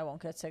bigger and I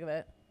won't get sick of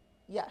it.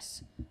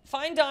 Yes.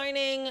 Fine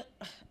dining,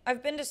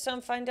 I've been to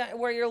some fine dining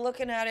where you're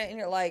looking at it and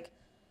you're like,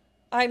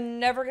 I'm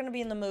never going to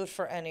be in the mood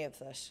for any of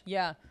this.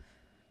 Yeah.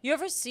 You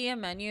ever see a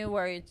menu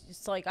where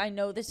it's like, I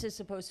know this is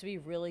supposed to be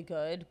really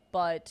good,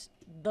 but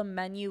the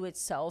menu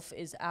itself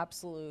is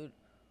absolute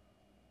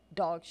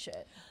dog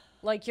shit.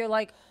 Like, you're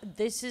like,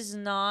 this is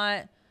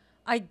not,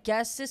 I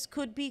guess this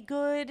could be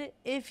good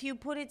if you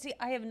put it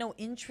to, I have no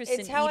interest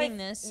in eating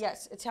this.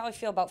 Yes, it's how I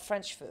feel about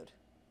French food.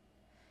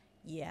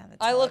 Yeah. That's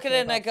I look at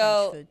it and I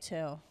go, food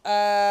too.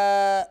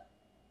 I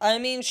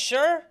mean,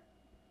 sure.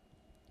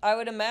 I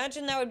would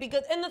imagine that would be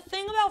good. And the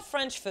thing about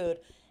French food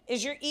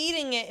is you're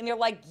eating it and you're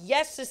like,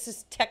 yes, this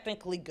is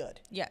technically good.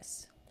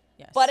 Yes.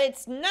 Yes. But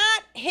it's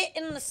not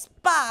hitting the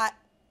spot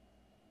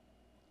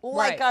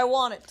like I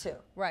want it to.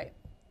 Right.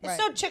 It's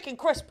no chicken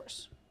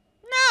crispers.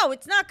 No,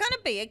 it's not going to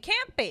be. It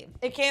can't be.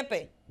 It can't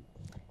be.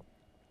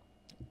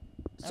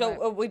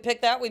 So we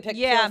picked that. We picked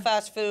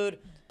fast food,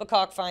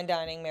 Bangkok fine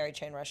dining, marry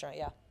chain restaurant.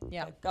 Yeah.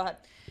 Yeah. Okay, go ahead.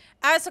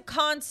 As a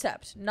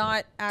concept,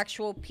 not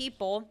actual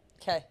people.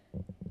 Okay.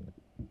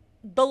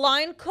 The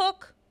line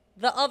cook,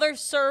 the other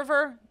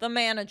server, the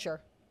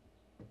manager.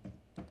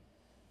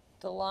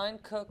 The line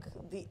cook,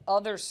 the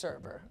other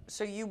server.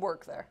 So you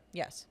work there.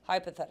 Yes.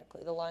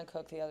 Hypothetically, the line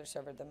cook, the other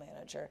server, the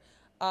manager.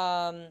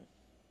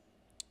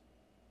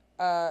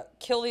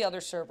 Kill the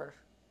other server.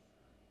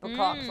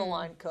 Bangkok, the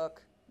line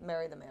cook,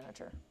 marry the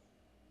manager.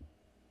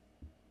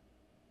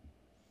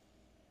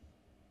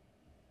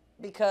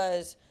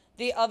 Because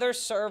the other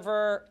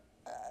server,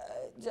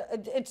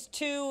 it's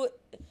too...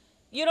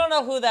 You don't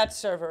know who that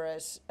server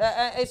is.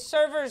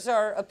 Servers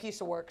are a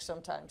piece of work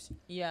sometimes.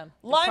 Yeah.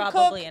 Line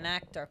probably cook, an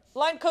actor.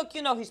 Line cook,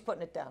 you know he's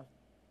putting it down.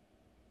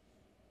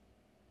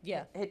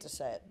 Yeah. I hate to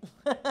say it.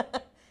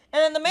 And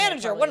then the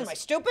manager, what am I,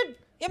 stupid?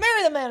 You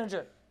marry the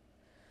manager.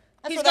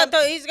 He's got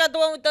the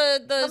one with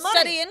the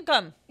steady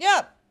income.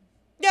 Yeah.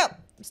 Yeah.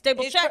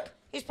 Stable check.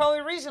 He's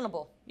probably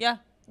reasonable. Yeah.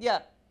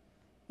 Yeah.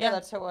 Yeah,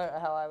 that's how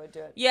I would do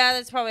it. Yeah,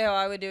 that's probably how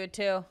I would do it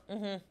too.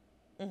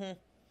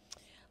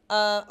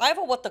 I have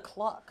a what the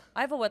clock.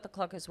 I have a what the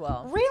clock as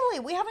well. Really?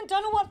 We haven't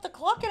done a what the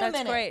clock in a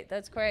minute.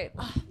 That's great.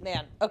 Oh,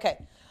 man. Okay.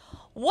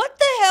 What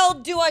the hell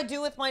do I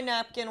do with my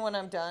napkin when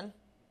I'm done?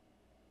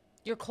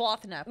 Your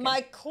cloth napkin.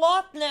 My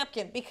cloth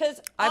napkin,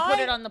 because I put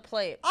it on the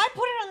plate. I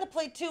put it on the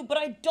plate too, but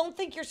I don't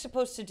think you're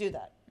supposed to do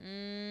that.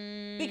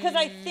 Because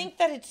I think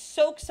that it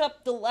soaks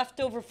up the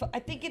leftover. I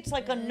think it's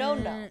like a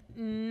no-no.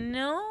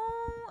 No,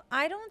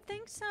 I don't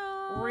think so.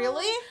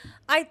 Really?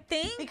 I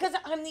think. Because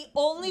I'm the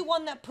only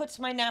one that puts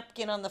my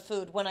napkin on the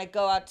food when I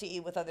go out to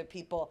eat with other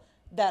people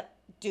that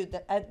do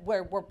that,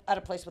 where we're at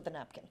a place with a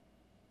napkin.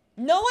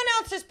 No one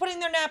else is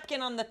putting their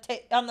napkin on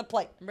the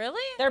plate.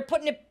 Really? They're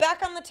putting it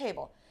back on the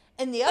table.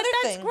 And the other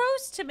thing... That's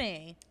gross to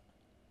me.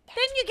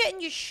 Then you're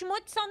getting your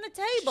schmutz on the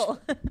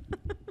table.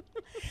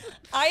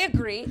 I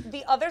agree.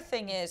 The other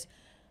thing is,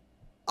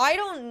 I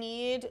don't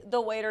need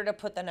the waiter to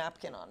put the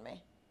napkin on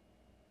me.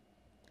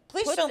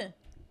 Please don't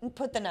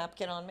put the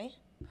napkin on me.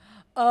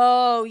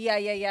 Oh,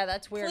 yeah.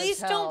 That's weird. Please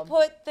don't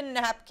put the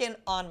napkin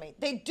on me.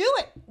 They do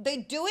it.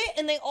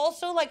 And they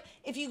also, like,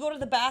 if you go to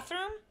the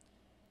bathroom,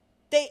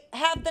 they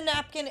have the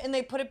napkin and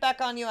they put it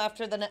back on you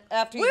after you go to the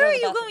bathroom. Where are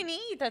you going to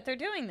eat that they're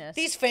doing this?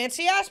 These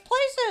fancy ass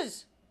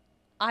places.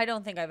 I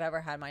don't think I've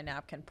ever had my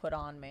napkin put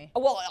on me.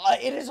 Well,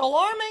 it is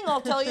alarming,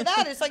 I'll tell you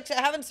that. It's like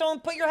having someone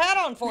put your hat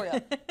on for you.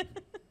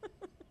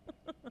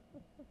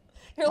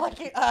 You're like,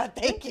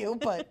 thank you,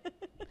 but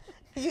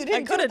you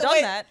didn't. I could have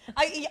done that.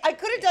 I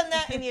could have done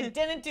that, and you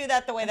didn't do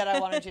that the way that I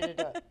wanted you to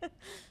do it.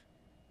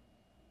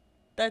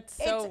 That's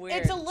so weird.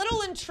 It's a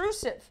little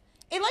intrusive.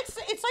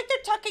 It's like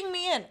they're tucking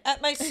me in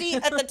at my seat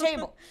at the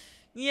table.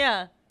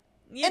 Yeah.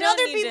 And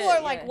other people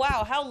are like,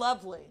 wow, how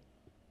lovely.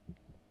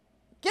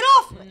 Get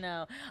off me.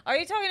 No. Are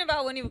you talking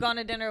about when you've gone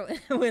to dinner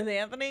with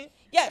Anthony?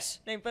 Yes.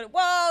 They put,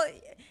 well,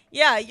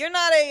 yeah, you're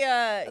not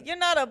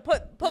a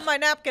put my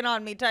napkin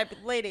on me type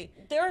of lady.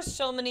 There are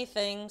so many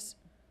things.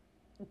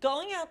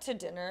 Going out to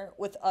dinner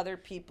with other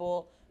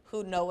people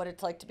who know what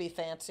it's like to be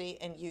fancy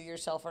and you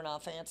yourself are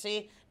not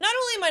fancy. Not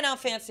only am I not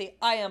fancy,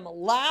 I am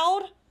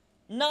loud,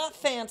 not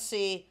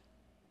fancy,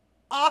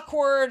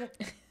 awkward,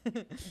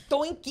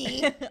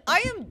 doinky. I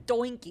am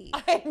doinky.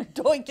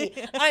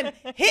 I'm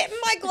hitting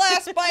my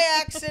glass by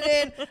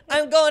accident.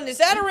 I'm going, is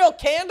that a real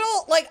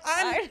candle? Like,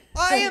 I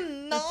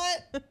am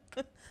not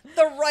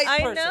the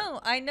right person.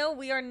 I know.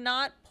 We are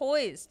not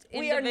poised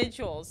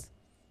individuals.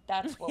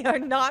 That's what we are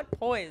not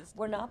poised.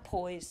 We're not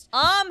poised.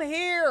 I'm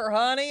here,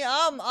 honey.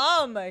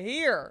 I'm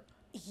here.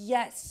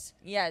 Yes.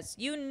 Yes.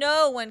 You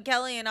know when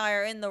Kelly and I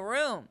are in the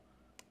room.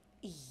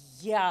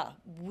 Yeah.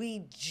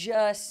 We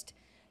just...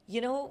 You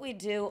know what we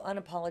do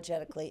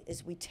unapologetically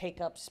is we take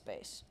up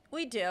space.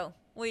 We do.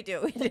 We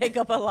take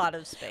up a lot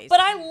of space. But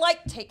I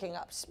like taking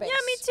up space. Yeah,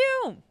 me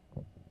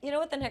too. You know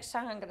what the next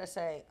time I'm going to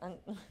say?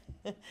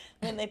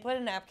 When they put a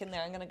napkin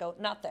there, I'm going to go,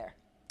 not there.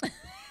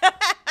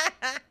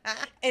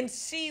 And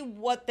see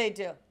what they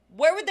do.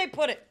 Where would they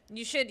put it?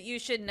 You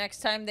should next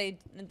time they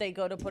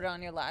go to put it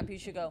on your lap, you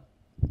should go.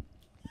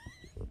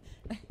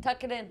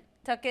 Tuck it in.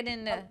 Tuck it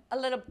in there. A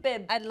little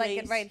bib, I'd like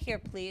it right here,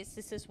 please.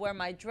 This is where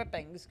my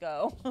drippings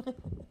go.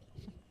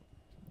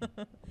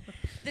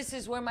 This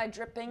is where my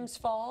drippings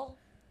fall.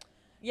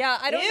 Yeah,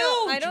 I don't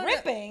know. I don't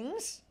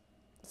drippings?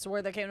 That's the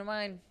word that came to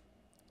mind.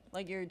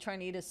 Like you're trying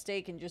to eat a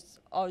steak and just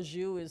au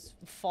jus is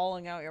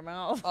falling out your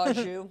mouth. Au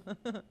jus?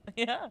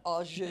 Yeah.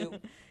 Au jus.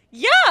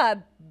 Yeah.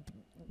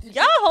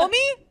 Yeah,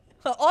 homie.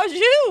 Au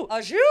jus.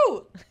 Au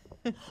jus.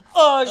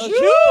 Au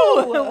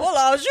jus. Well,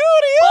 au jus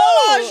to you.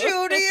 Au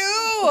jus to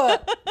you.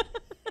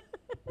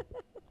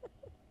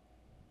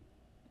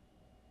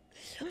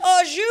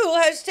 Au jus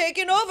has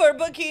taken over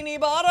Bikini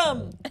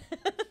Bottom.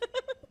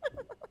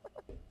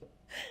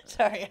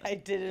 Sorry, I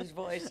did his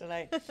voice and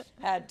I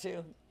had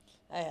to.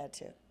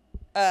 Go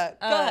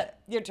ahead.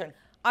 Your turn.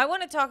 I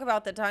want to talk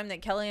about the time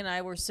that Kelly and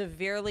I were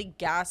severely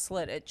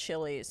gaslit at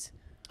Chili's.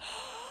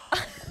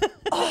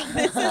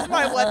 This is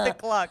my what the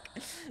clock.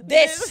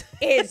 This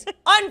is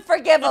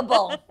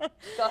unforgivable.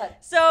 Go ahead.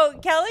 So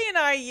Kelly and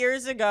I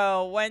years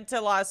ago went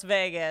to Las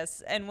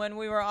Vegas, and when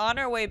we were on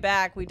our way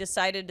back, we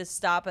decided to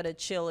stop at a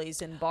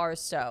Chili's in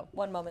Barstow.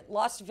 One moment.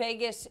 Las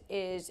Vegas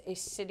is a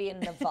city in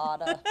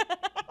Nevada.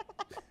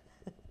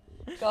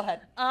 Go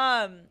ahead.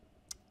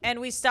 And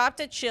we stopped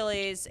at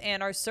Chili's,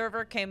 and our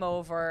server came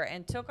over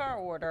and took our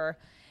order,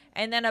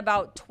 and then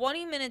about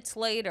 20 minutes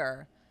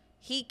later,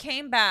 he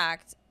came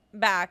back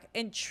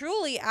and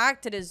truly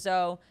acted as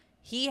though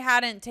he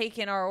hadn't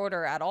taken our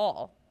order at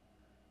all.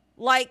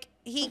 Like,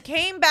 he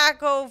came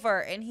back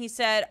over and he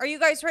said, "Are you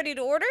guys ready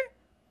to order?"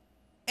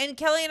 And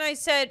Kelly and I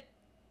said,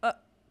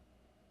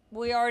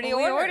 we already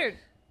ordered.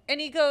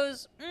 And he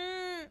goes,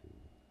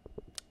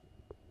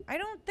 I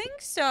don't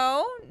think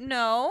so.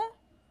 No.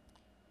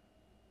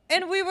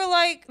 And we were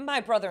like,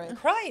 my brother in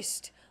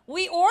Christ.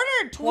 We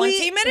ordered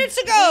 20 minutes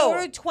ago. We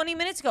ordered 20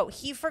 minutes ago.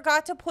 He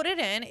forgot to put it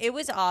in. It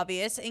was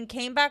obvious and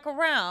came back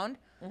around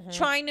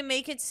trying to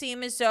make it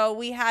seem as though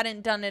we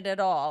hadn't done it at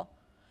all.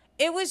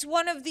 It was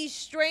one of the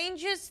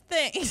strangest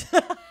things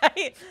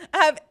I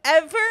have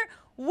ever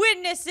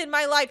witnessed in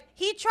my life.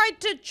 He tried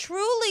to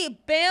truly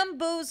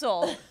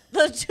bamboozle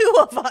the two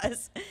of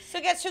us. So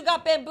guess who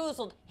got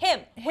bamboozled?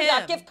 Him. We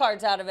got gift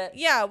cards out of it.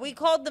 Yeah, we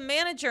called the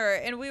manager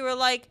and we were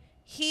like,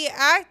 he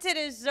acted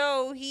as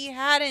though he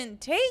hadn't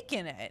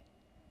taken it.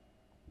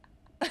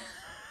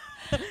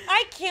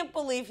 I can't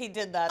believe he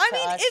did that. I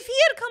mean, if he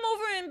had come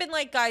over and been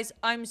like, guys,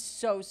 I'm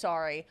so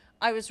sorry.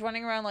 I was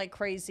running around like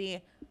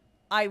crazy.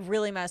 I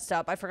really messed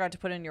up. I forgot to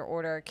put in your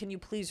order. Can you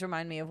please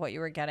remind me of what you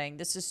were getting?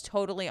 This is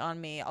totally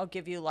on me. I'll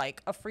give you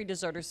like a free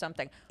dessert or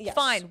something. Yes.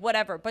 Fine,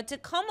 whatever. But to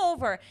come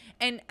over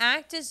and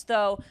act as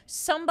though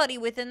somebody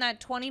within that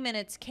 20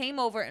 minutes came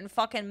over and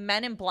fucking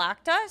Men in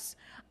Blacked us,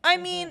 I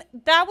mean,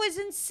 that was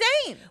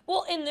insane.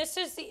 Well, and this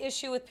is the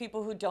issue with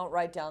people who don't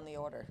write down the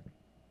order.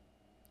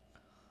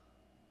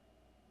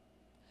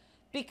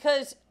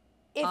 Because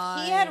if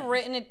he had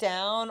written it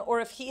down or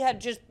if he had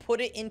just put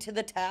it into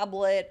the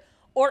tablet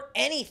or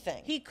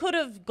anything, he could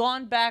have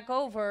gone back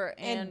over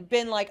and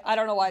been like, I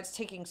don't know why it's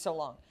taking so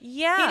long.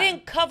 Yeah. He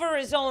didn't cover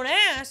his own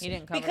ass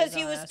because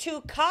he was ass.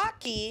 too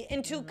cocky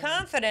and too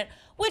confident,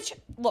 which,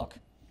 look,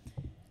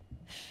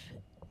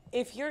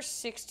 if you're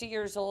 60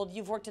 years old,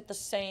 you've worked at the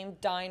same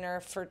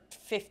diner for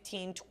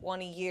 15,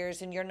 20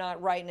 years, and you're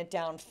not writing it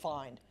down,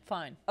 fine.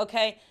 Fine.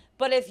 Okay?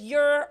 But if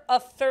you're a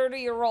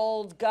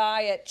 30-year-old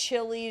guy at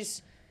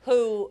Chili's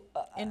who...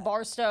 in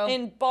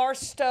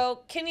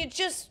Barstow. Can you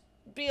just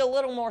be a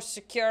little more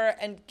secure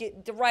and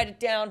write it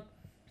down?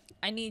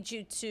 I need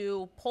you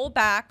to pull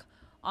back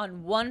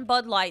on one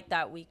Bud Light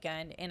that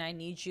weekend, and I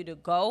need you to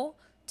go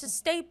to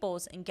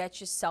Staples and get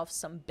yourself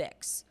some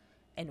Bics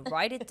and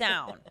write it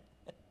down.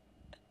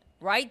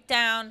 Write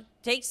down.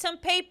 Take some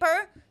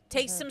paper.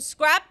 Take some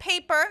scrap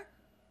paper.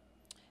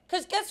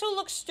 Because guess who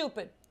looks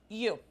stupid?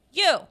 You.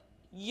 You.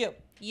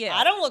 Yeah.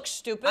 I don't look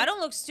stupid. I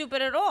don't look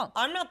stupid at all.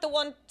 I'm not the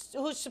one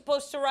who's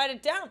supposed to write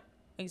it down.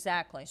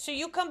 Exactly. So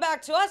you come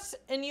back to us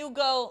and you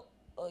go,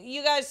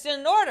 you guys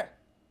didn't order.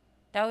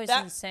 That was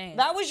insane.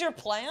 That was your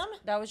plan?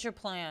 That was your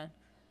plan.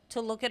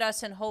 To look at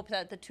us and hope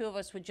that the two of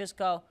us would just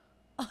go,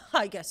 oh,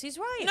 I guess he's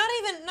right.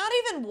 Not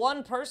even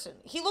one person.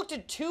 He looked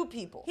at two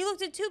people. He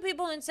looked at two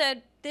people and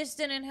said, this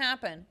didn't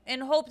happen.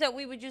 And hope that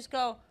we would just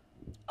go,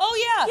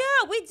 oh, yeah.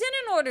 yeah, we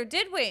didn't order,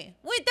 did we?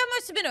 Wait, that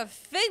must have been a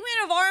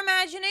figment of our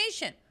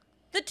imagination.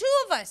 The two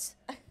of us.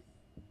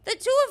 The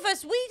two of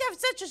us, we have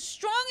such a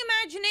strong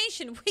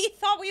imagination. We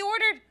thought we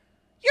ordered.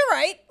 You're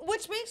right.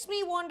 Which makes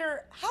me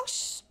wonder, how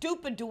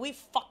stupid do we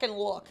fucking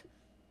look?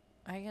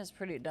 I guess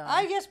pretty dumb.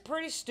 I guess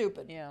pretty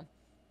stupid. Yeah.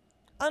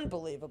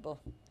 Unbelievable.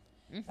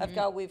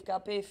 Mm-hmm. We've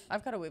got beef.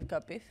 I've got a we've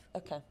got beef.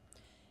 Okay.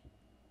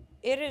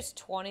 It is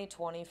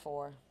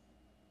 2024.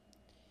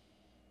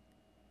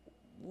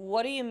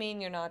 What do you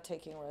mean you're not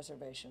taking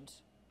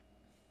reservations?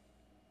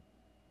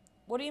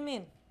 What do you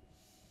mean?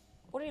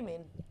 What do you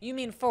mean? You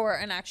mean for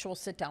an actual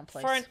sit-down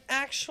place? For an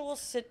actual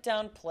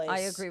sit-down place. I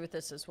agree with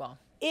this as well.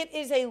 It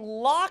is a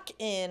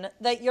lock-in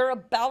that you're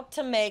about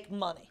to make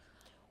money.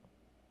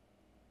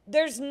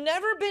 There's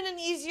never been an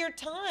easier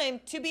time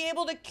to be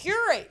able to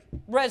curate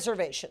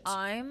reservations.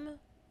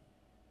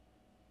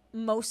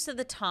 Most of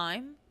the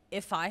time,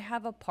 if I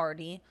have a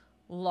party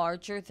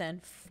larger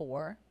than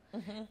 4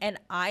 and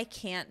I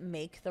can't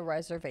make the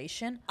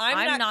reservation,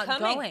 I'm not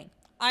going.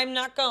 I'm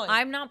not going.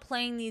 I'm not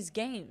playing these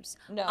games.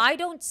 No. I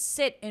don't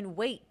sit and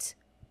wait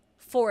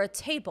for a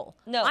table.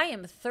 No. I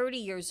am 30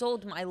 years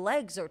old. My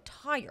legs are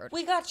tired.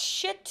 We got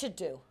shit to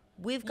do.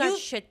 We've got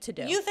shit to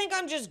do. You think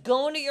I'm just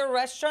going to your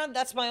restaurant?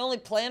 That's my only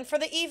plan for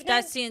the evening?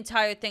 That's the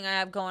entire thing I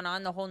have going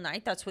on the whole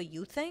night? That's what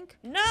you think?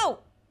 No.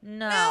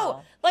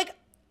 No. Like,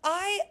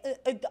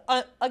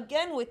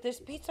 again, with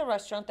this pizza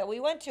restaurant that we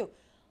went to,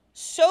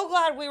 so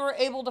glad we were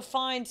able to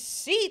find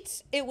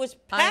seats. It was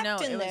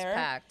packed in there. I know, it was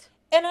packed.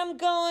 And I'm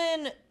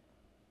going,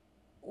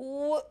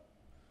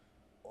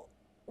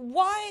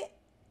 why?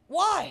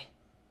 Why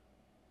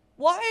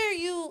are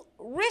you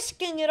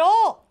risking it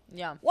all?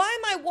 Yeah. Why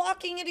am I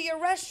walking into your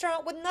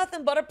restaurant with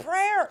nothing but a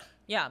prayer?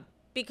 Yeah,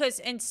 because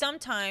and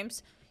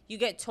sometimes you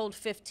get told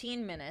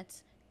 15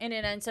 minutes and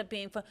it ends up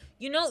being fun.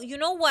 You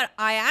know what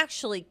I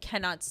actually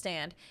cannot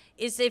stand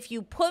is if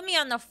you put me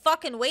on the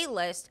fucking wait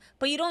list,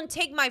 but you don't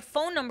take my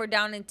phone number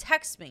down and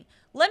text me.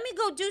 Let me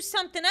go do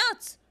something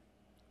else.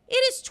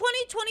 It is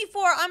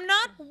 2024. I'm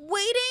not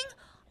waiting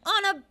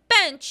on a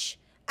bench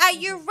at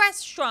your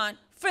restaurant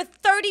for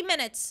 30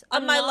 minutes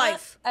of my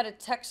life. At a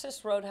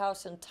Texas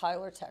Roadhouse in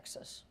Tyler,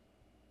 Texas.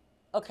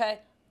 Okay?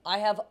 I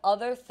have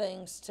other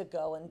things to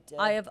go and do.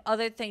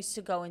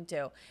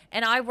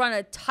 And I run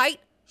a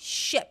tight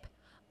ship.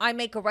 I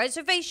make a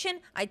reservation.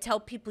 I tell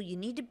people you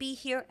need to be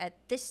here at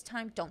this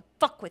time. Don't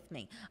fuck with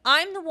me.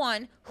 I'm the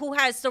one who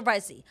has the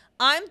resi.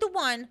 I'm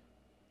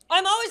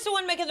always the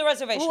one making the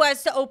reservation. Who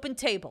has the open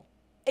table.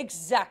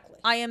 Exactly.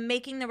 I am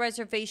making the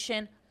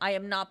reservation. I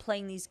am not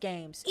playing these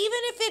games. Even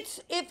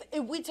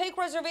if we take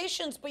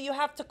reservations, but you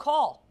have to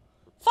call.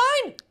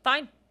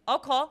 Fine. I'll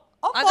call.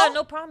 I'll I call. got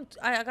no problem.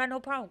 I got no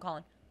problem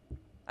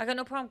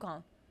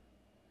calling.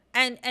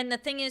 And the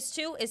thing is,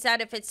 too, is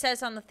that if it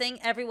says on the thing,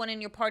 everyone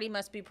in your party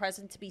must be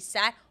present to be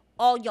sat,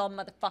 all y'all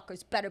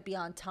motherfuckers better be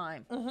on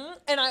time. Mm-hmm.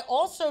 And I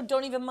also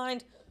don't even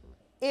mind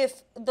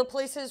if the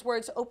places where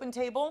it's open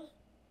table,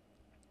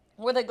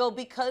 where they go,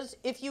 because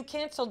if you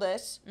cancel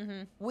this,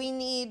 we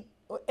need,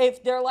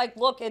 if they're like,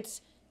 look,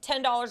 it's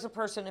 $10 a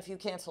person if you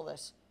cancel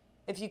this.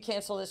 If you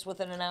cancel this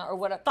within an hour or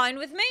whatever. Fine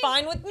with me.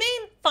 Fine with me.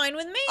 Fine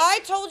with me. I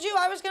told you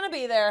I was going to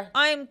be there.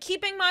 I'm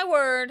keeping my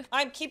word.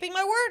 I'm keeping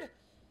my word.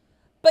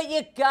 But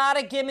you got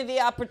to give me the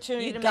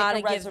opportunity to make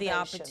a reservation. You got to give the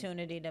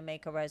opportunity to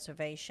make a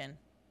reservation.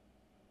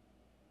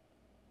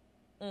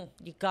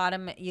 You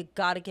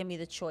gotta give me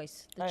the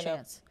choice, the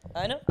chance.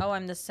 I know. Oh,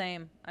 I'm the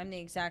same. I'm the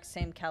exact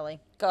same, Kelly.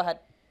 Go ahead.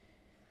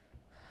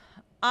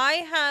 I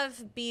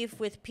have beef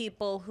with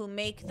people who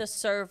make the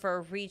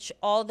server reach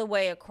all the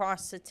way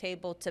across the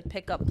table to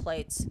pick up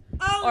plates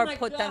or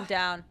put them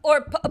down.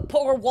 Or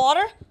pour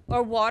water.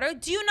 Or water.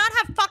 Do you not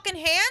have fucking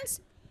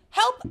hands?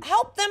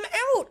 Help them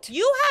out.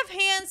 You have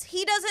hands.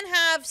 He doesn't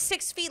have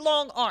 6 feet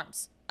long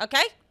arms.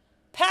 Okay?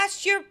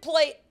 Pass your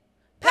plate.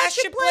 Pass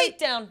your plate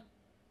down.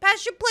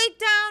 Pass your plate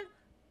down.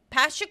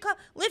 Pass your cup.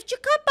 Lift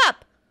your cup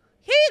up.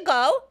 Here you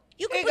go.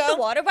 You can put the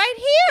water right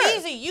here.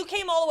 Easy. You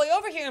came all the way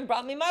over here and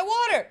brought me my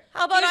water.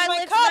 How about I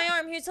lift my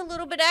arm? Here's a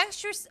little bit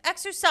extra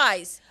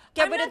exercise.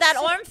 Get rid of that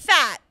arm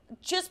fat.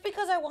 Just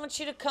because I want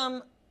you to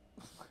come...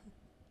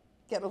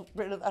 Get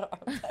rid of that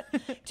arm fat.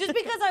 Just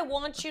because I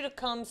want you to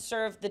come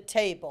serve the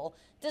table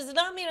does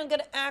not mean I'm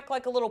going to act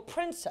like a little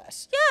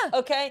princess. Yeah.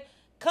 Okay?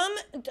 Come...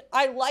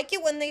 I like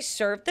it when they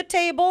serve the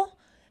table,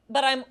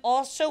 but I'm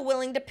also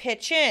willing to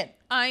pitch in.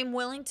 I'm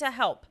willing to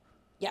help.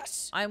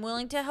 Yes. I'm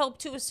willing to help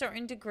to a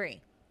certain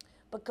degree.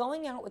 But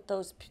going out with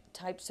those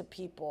types of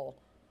people,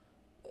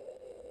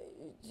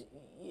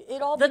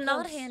 it all becomes... The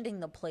not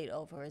handing the plate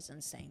over is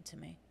insane to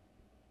me.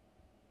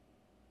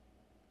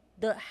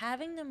 The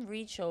having them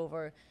reach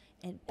over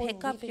and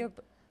pick up your...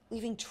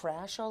 Leaving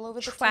trash all over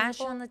the table? Trash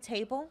on the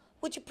table?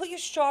 Would you put your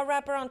straw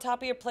wrapper on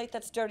top of your plate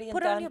that's dirty and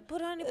done?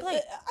 Put it on your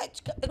plate.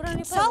 Put it on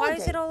your plate. Why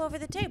is it all over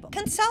the table?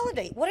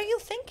 Consolidate. What are you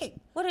thinking?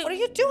 What are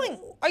you doing?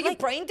 Are you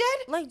brain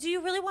dead? Like, do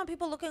you really want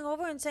people looking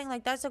over and saying,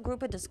 like, that's a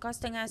group of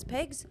disgusting-ass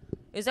pigs?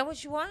 Is that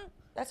what you want?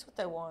 That's what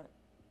they want.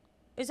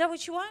 Is that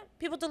what you want?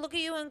 People to look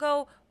at you and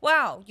go,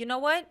 wow, you know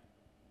what?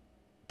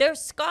 They're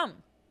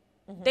scum.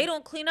 They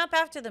don't clean up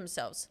after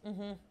themselves.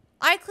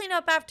 I clean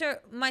up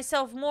after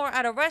myself more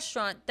at a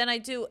restaurant than I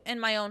do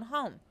in my own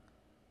home.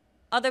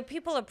 Other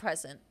people are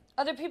present.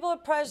 Other people are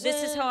present.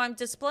 This is how I'm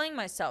displaying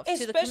myself to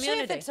the community.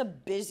 Especially if it's a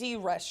busy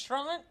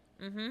restaurant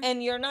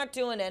and you're not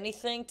doing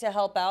anything to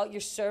help out.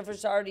 Your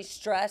server's already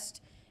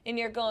stressed and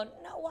you're going,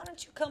 no, why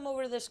don't you come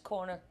over to this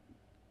corner?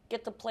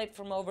 Get the plate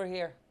from over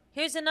here.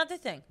 Here's another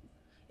thing.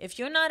 If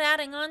you're not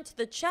adding on to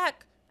the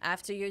check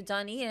after you're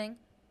done eating,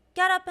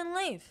 get up and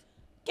leave.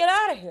 Get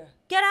out of here.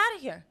 Get out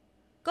of here.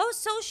 Go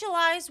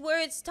socialize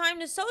where it's time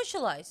to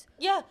socialize.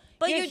 Yeah,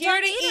 but you're here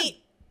to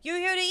eat. You're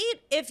here to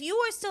eat. If you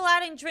are still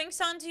adding drinks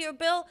onto your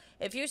bill,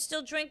 if you're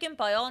still drinking,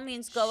 by all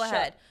means, go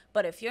ahead.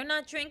 But if you're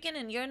not drinking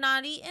and you're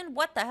not eating,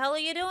 what the hell are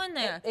you doing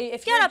there?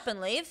 Get up and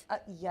leave.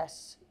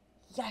 Yes.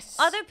 Yes.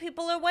 Other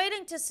people are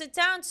waiting to sit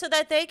down so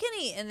that they can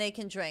eat and they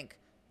can drink.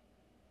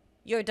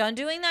 You're done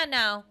doing that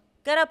now.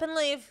 Get up and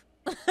leave.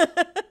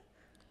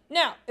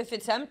 Now, if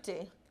it's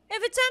empty.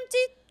 If it's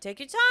empty, take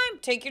your time.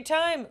 Take your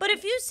time. But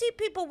if you see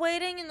people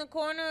waiting in the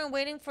corner and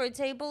waiting for a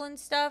table and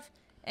stuff,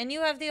 and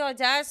you have the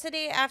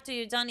audacity after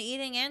you're done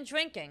eating and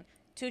drinking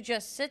to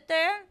just sit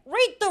there.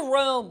 Read the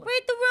room.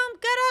 Read the room.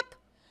 Get up.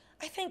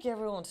 I think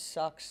everyone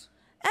sucks.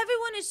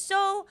 Everyone is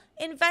so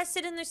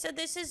invested in this.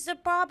 This is the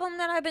problem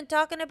that I've been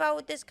talking about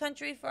with this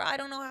country for I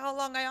don't know how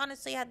long. I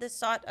honestly had this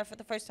thought for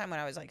the first time when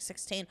I was like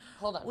 16.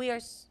 Hold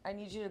on. I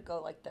need you to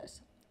go like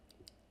this.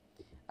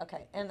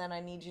 Okay, and then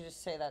I need you to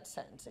say that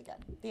sentence again.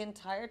 The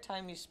entire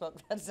time you spoke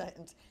that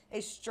sentence,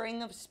 a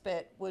string of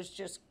spit was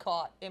just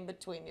caught in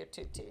between your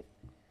two teeth.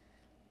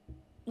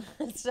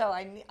 So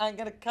I'm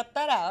going to cut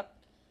that out,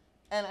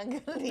 and I'm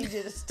going to need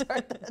you to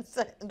start that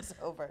sentence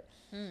over.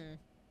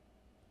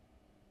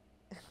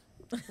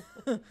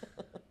 I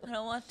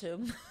don't want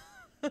to.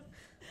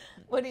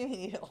 What do you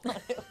mean you don't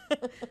want to?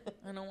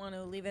 I don't want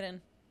to leave it in.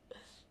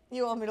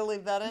 You want me to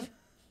leave that in?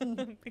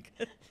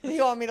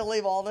 You want me to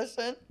leave all this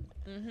in?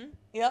 Mm-hmm.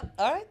 Yep.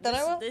 All right, then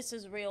I will. This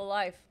is real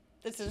life.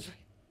 This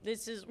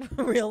is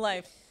real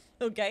life.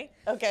 Okay?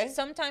 Okay.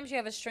 Sometimes you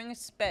have a string of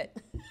spit.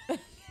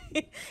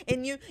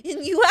 and you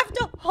have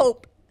to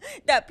hope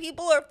that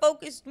people are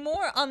focused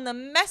more on the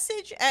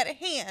message at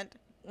hand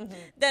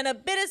than a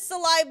bit of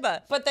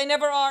saliva. But they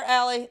never are,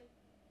 Allie.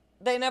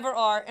 They never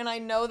are. And I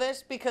know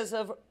this because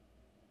of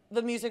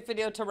the music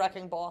video to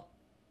Wrecking Ball.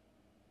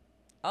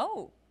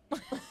 Oh.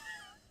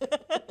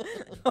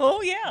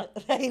 Oh, yeah.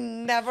 They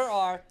never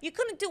are. You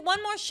couldn't do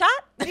one more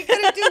shot? You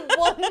couldn't do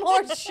one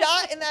more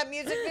shot in that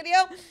music video?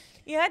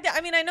 You had to, I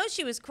mean, I know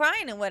she was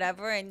crying and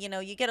whatever, and, you know,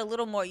 you get a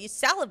little more, you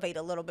salivate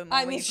a little bit more.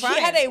 I mean, she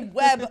had a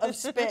web of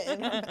spit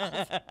in her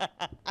mouth.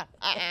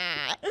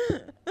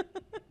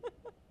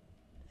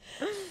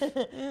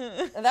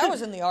 And that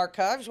was in the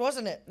archives,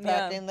 wasn't it?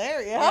 Back in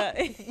there, yeah.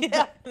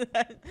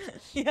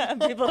 Yeah,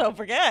 people don't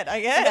forget,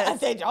 I guess. Yeah,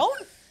 they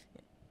don't?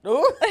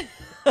 Ooh.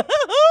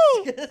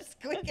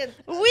 Squeaking.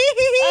 Wee!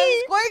 I'm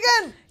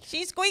squeaking.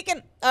 She's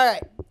squeaking. All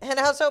right. Hen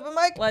House Open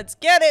Mic. Let's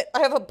get it. I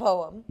have a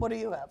poem. What do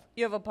you have?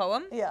 You have a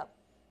poem? Yeah.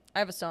 I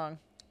have a song.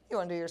 You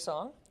want to do your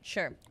song?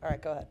 Sure. All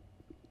right, go ahead.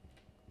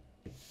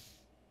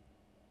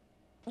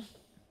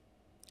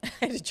 I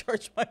had to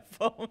charge my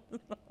phone.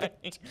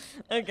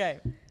 Okay. All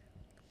right.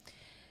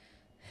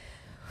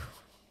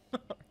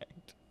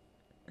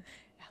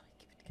 Allie,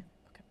 keep it together.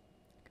 Okay.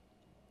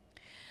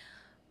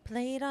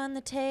 Plate on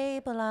the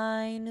table,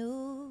 I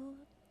knew.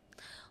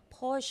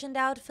 Portioned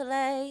out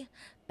filet,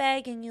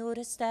 begging you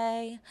to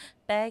stay,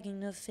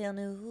 begging to feel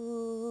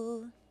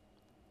new.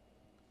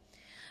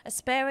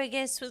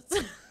 Asparagus was...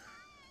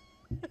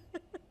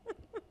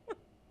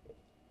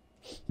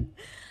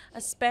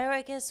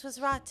 Asparagus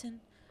was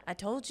rotten. I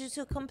told you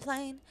to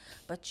complain,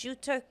 but you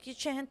took your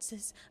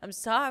chances. I'm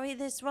sorry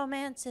this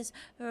romance is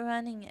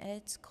running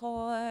its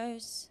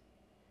course.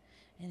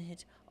 And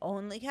it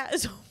only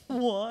has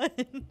one.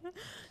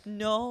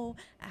 No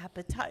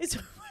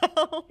appetizer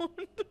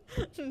round.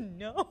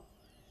 No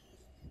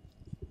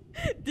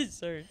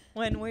dessert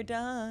when we're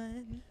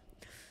done.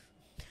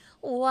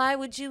 Why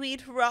would you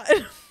eat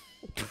rotten?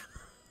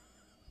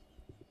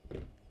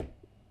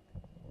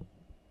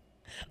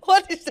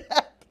 What is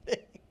happening?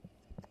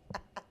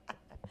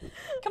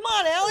 Come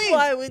on, Allie.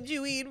 Why would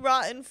you eat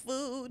rotten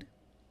food?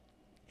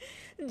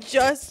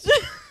 Just...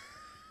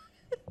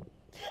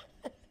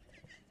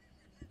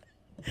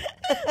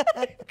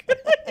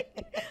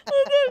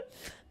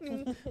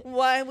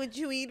 Why would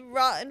you eat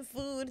rotten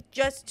food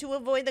just to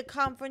avoid the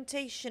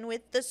confrontation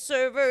with the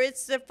server?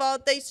 It's their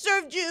fault they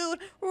served you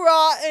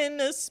rotten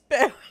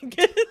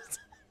asparagus.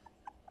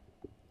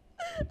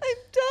 I'm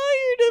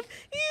tired of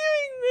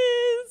hearing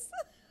this.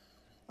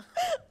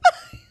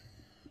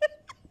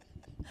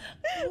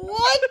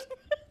 What?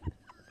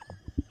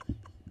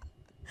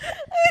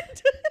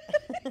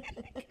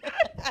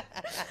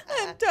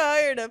 I'm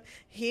tired of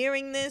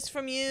hearing this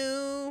from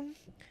you.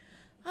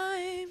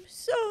 I'm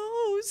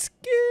so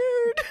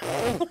scared.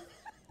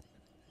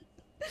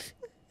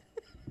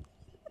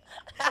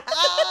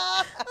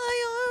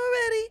 I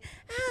already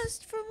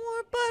asked for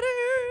more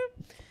butter.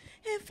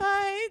 If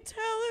I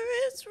tell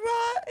her it's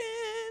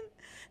rotten,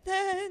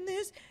 then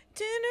this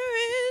dinner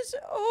is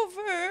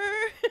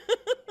over.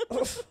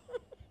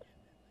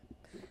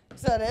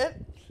 Is that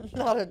it?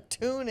 Not a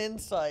tune in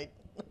sight.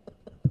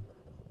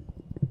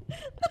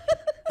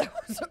 That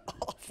was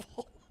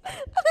awful.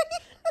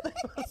 That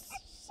was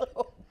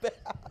so bad.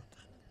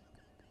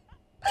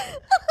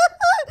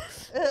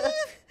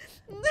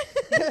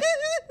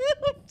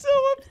 I'm so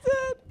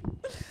upset.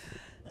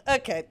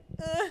 Okay.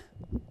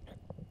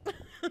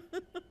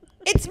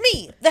 It's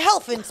me, the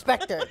health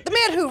inspector, the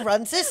man who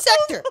runs this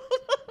sector.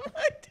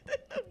 I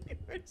didn't know you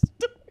were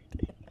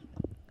starting.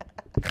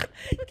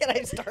 Can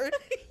I start?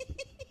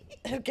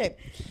 Okay.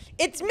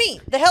 It's me,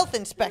 the health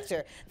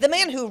inspector, the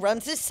man who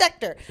runs this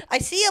sector. I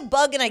see a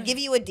bug and I give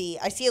you a D.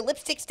 I see a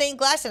lipstick stained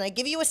glass and I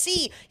give you a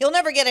C. You'll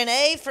never get an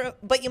A,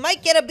 but you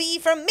might get a B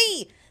from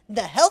me,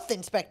 the health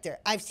inspector.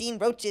 I've seen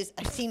roaches.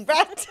 I've seen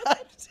rats.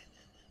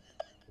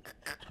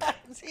 I've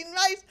seen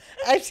mice.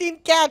 I've seen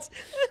cats.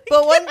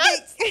 But one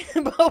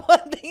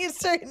thing is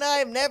certain: I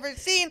have never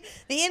seen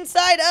the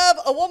inside of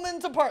a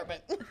woman's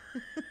apartment.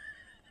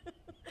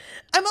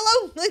 I'm a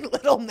lonely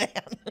little man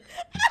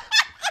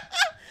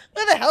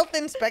with a health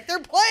inspector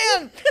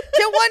plan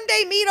to one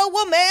day meet a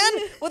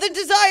woman with a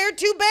desire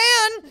to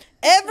ban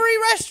every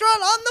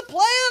restaurant on the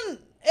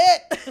planet.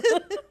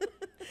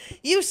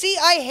 You see,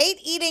 I hate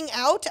eating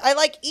out. I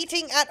like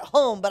eating at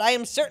home, but I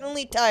am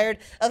certainly tired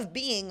of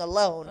being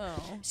alone.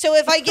 Oh. So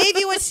if I gave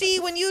you a C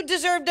when you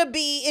deserved a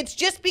B, it's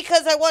just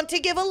because I want to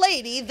give a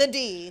lady the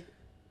D.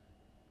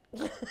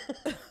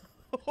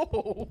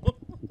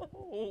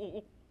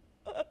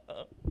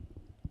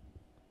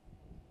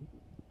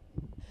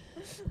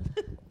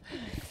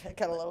 That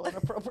got a little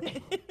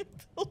inappropriate.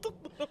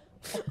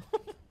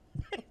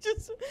 I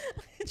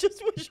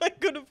just wish I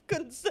could have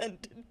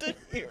consented to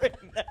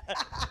hearing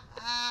that.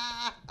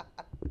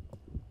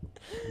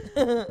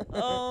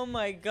 Oh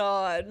my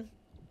God.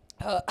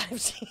 I've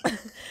seen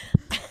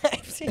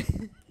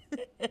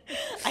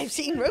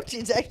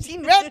roaches. I've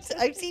seen rats.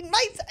 I've seen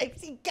mice. I've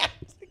seen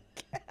cats.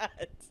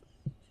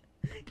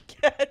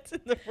 Cats in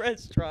the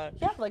restaurant.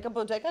 Yeah, like a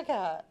bodega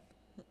cat.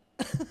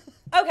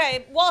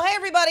 Okay, well, hey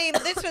everybody,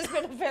 this has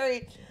been a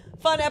very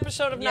fun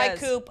episode of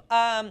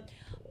NIGHTCOOP.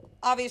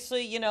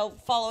 Obviously, you know,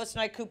 follow us,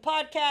 NIGHTCOOP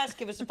Podcast.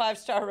 Give us a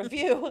 5-star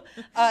review.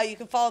 You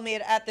can follow me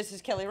at This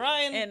Is Kelly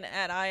Ryan. And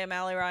at I Am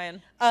Allie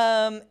Ryan.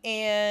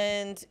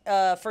 And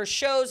for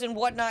shows and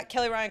whatnot,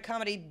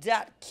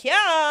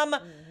 KellyRyanComedy.com.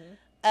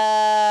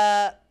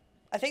 I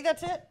think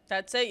that's it.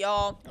 That's it,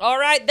 y'all. All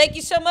right, thank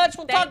you so much.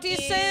 We'll talk to you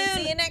soon.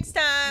 See you next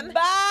time.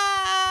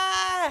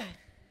 Bye.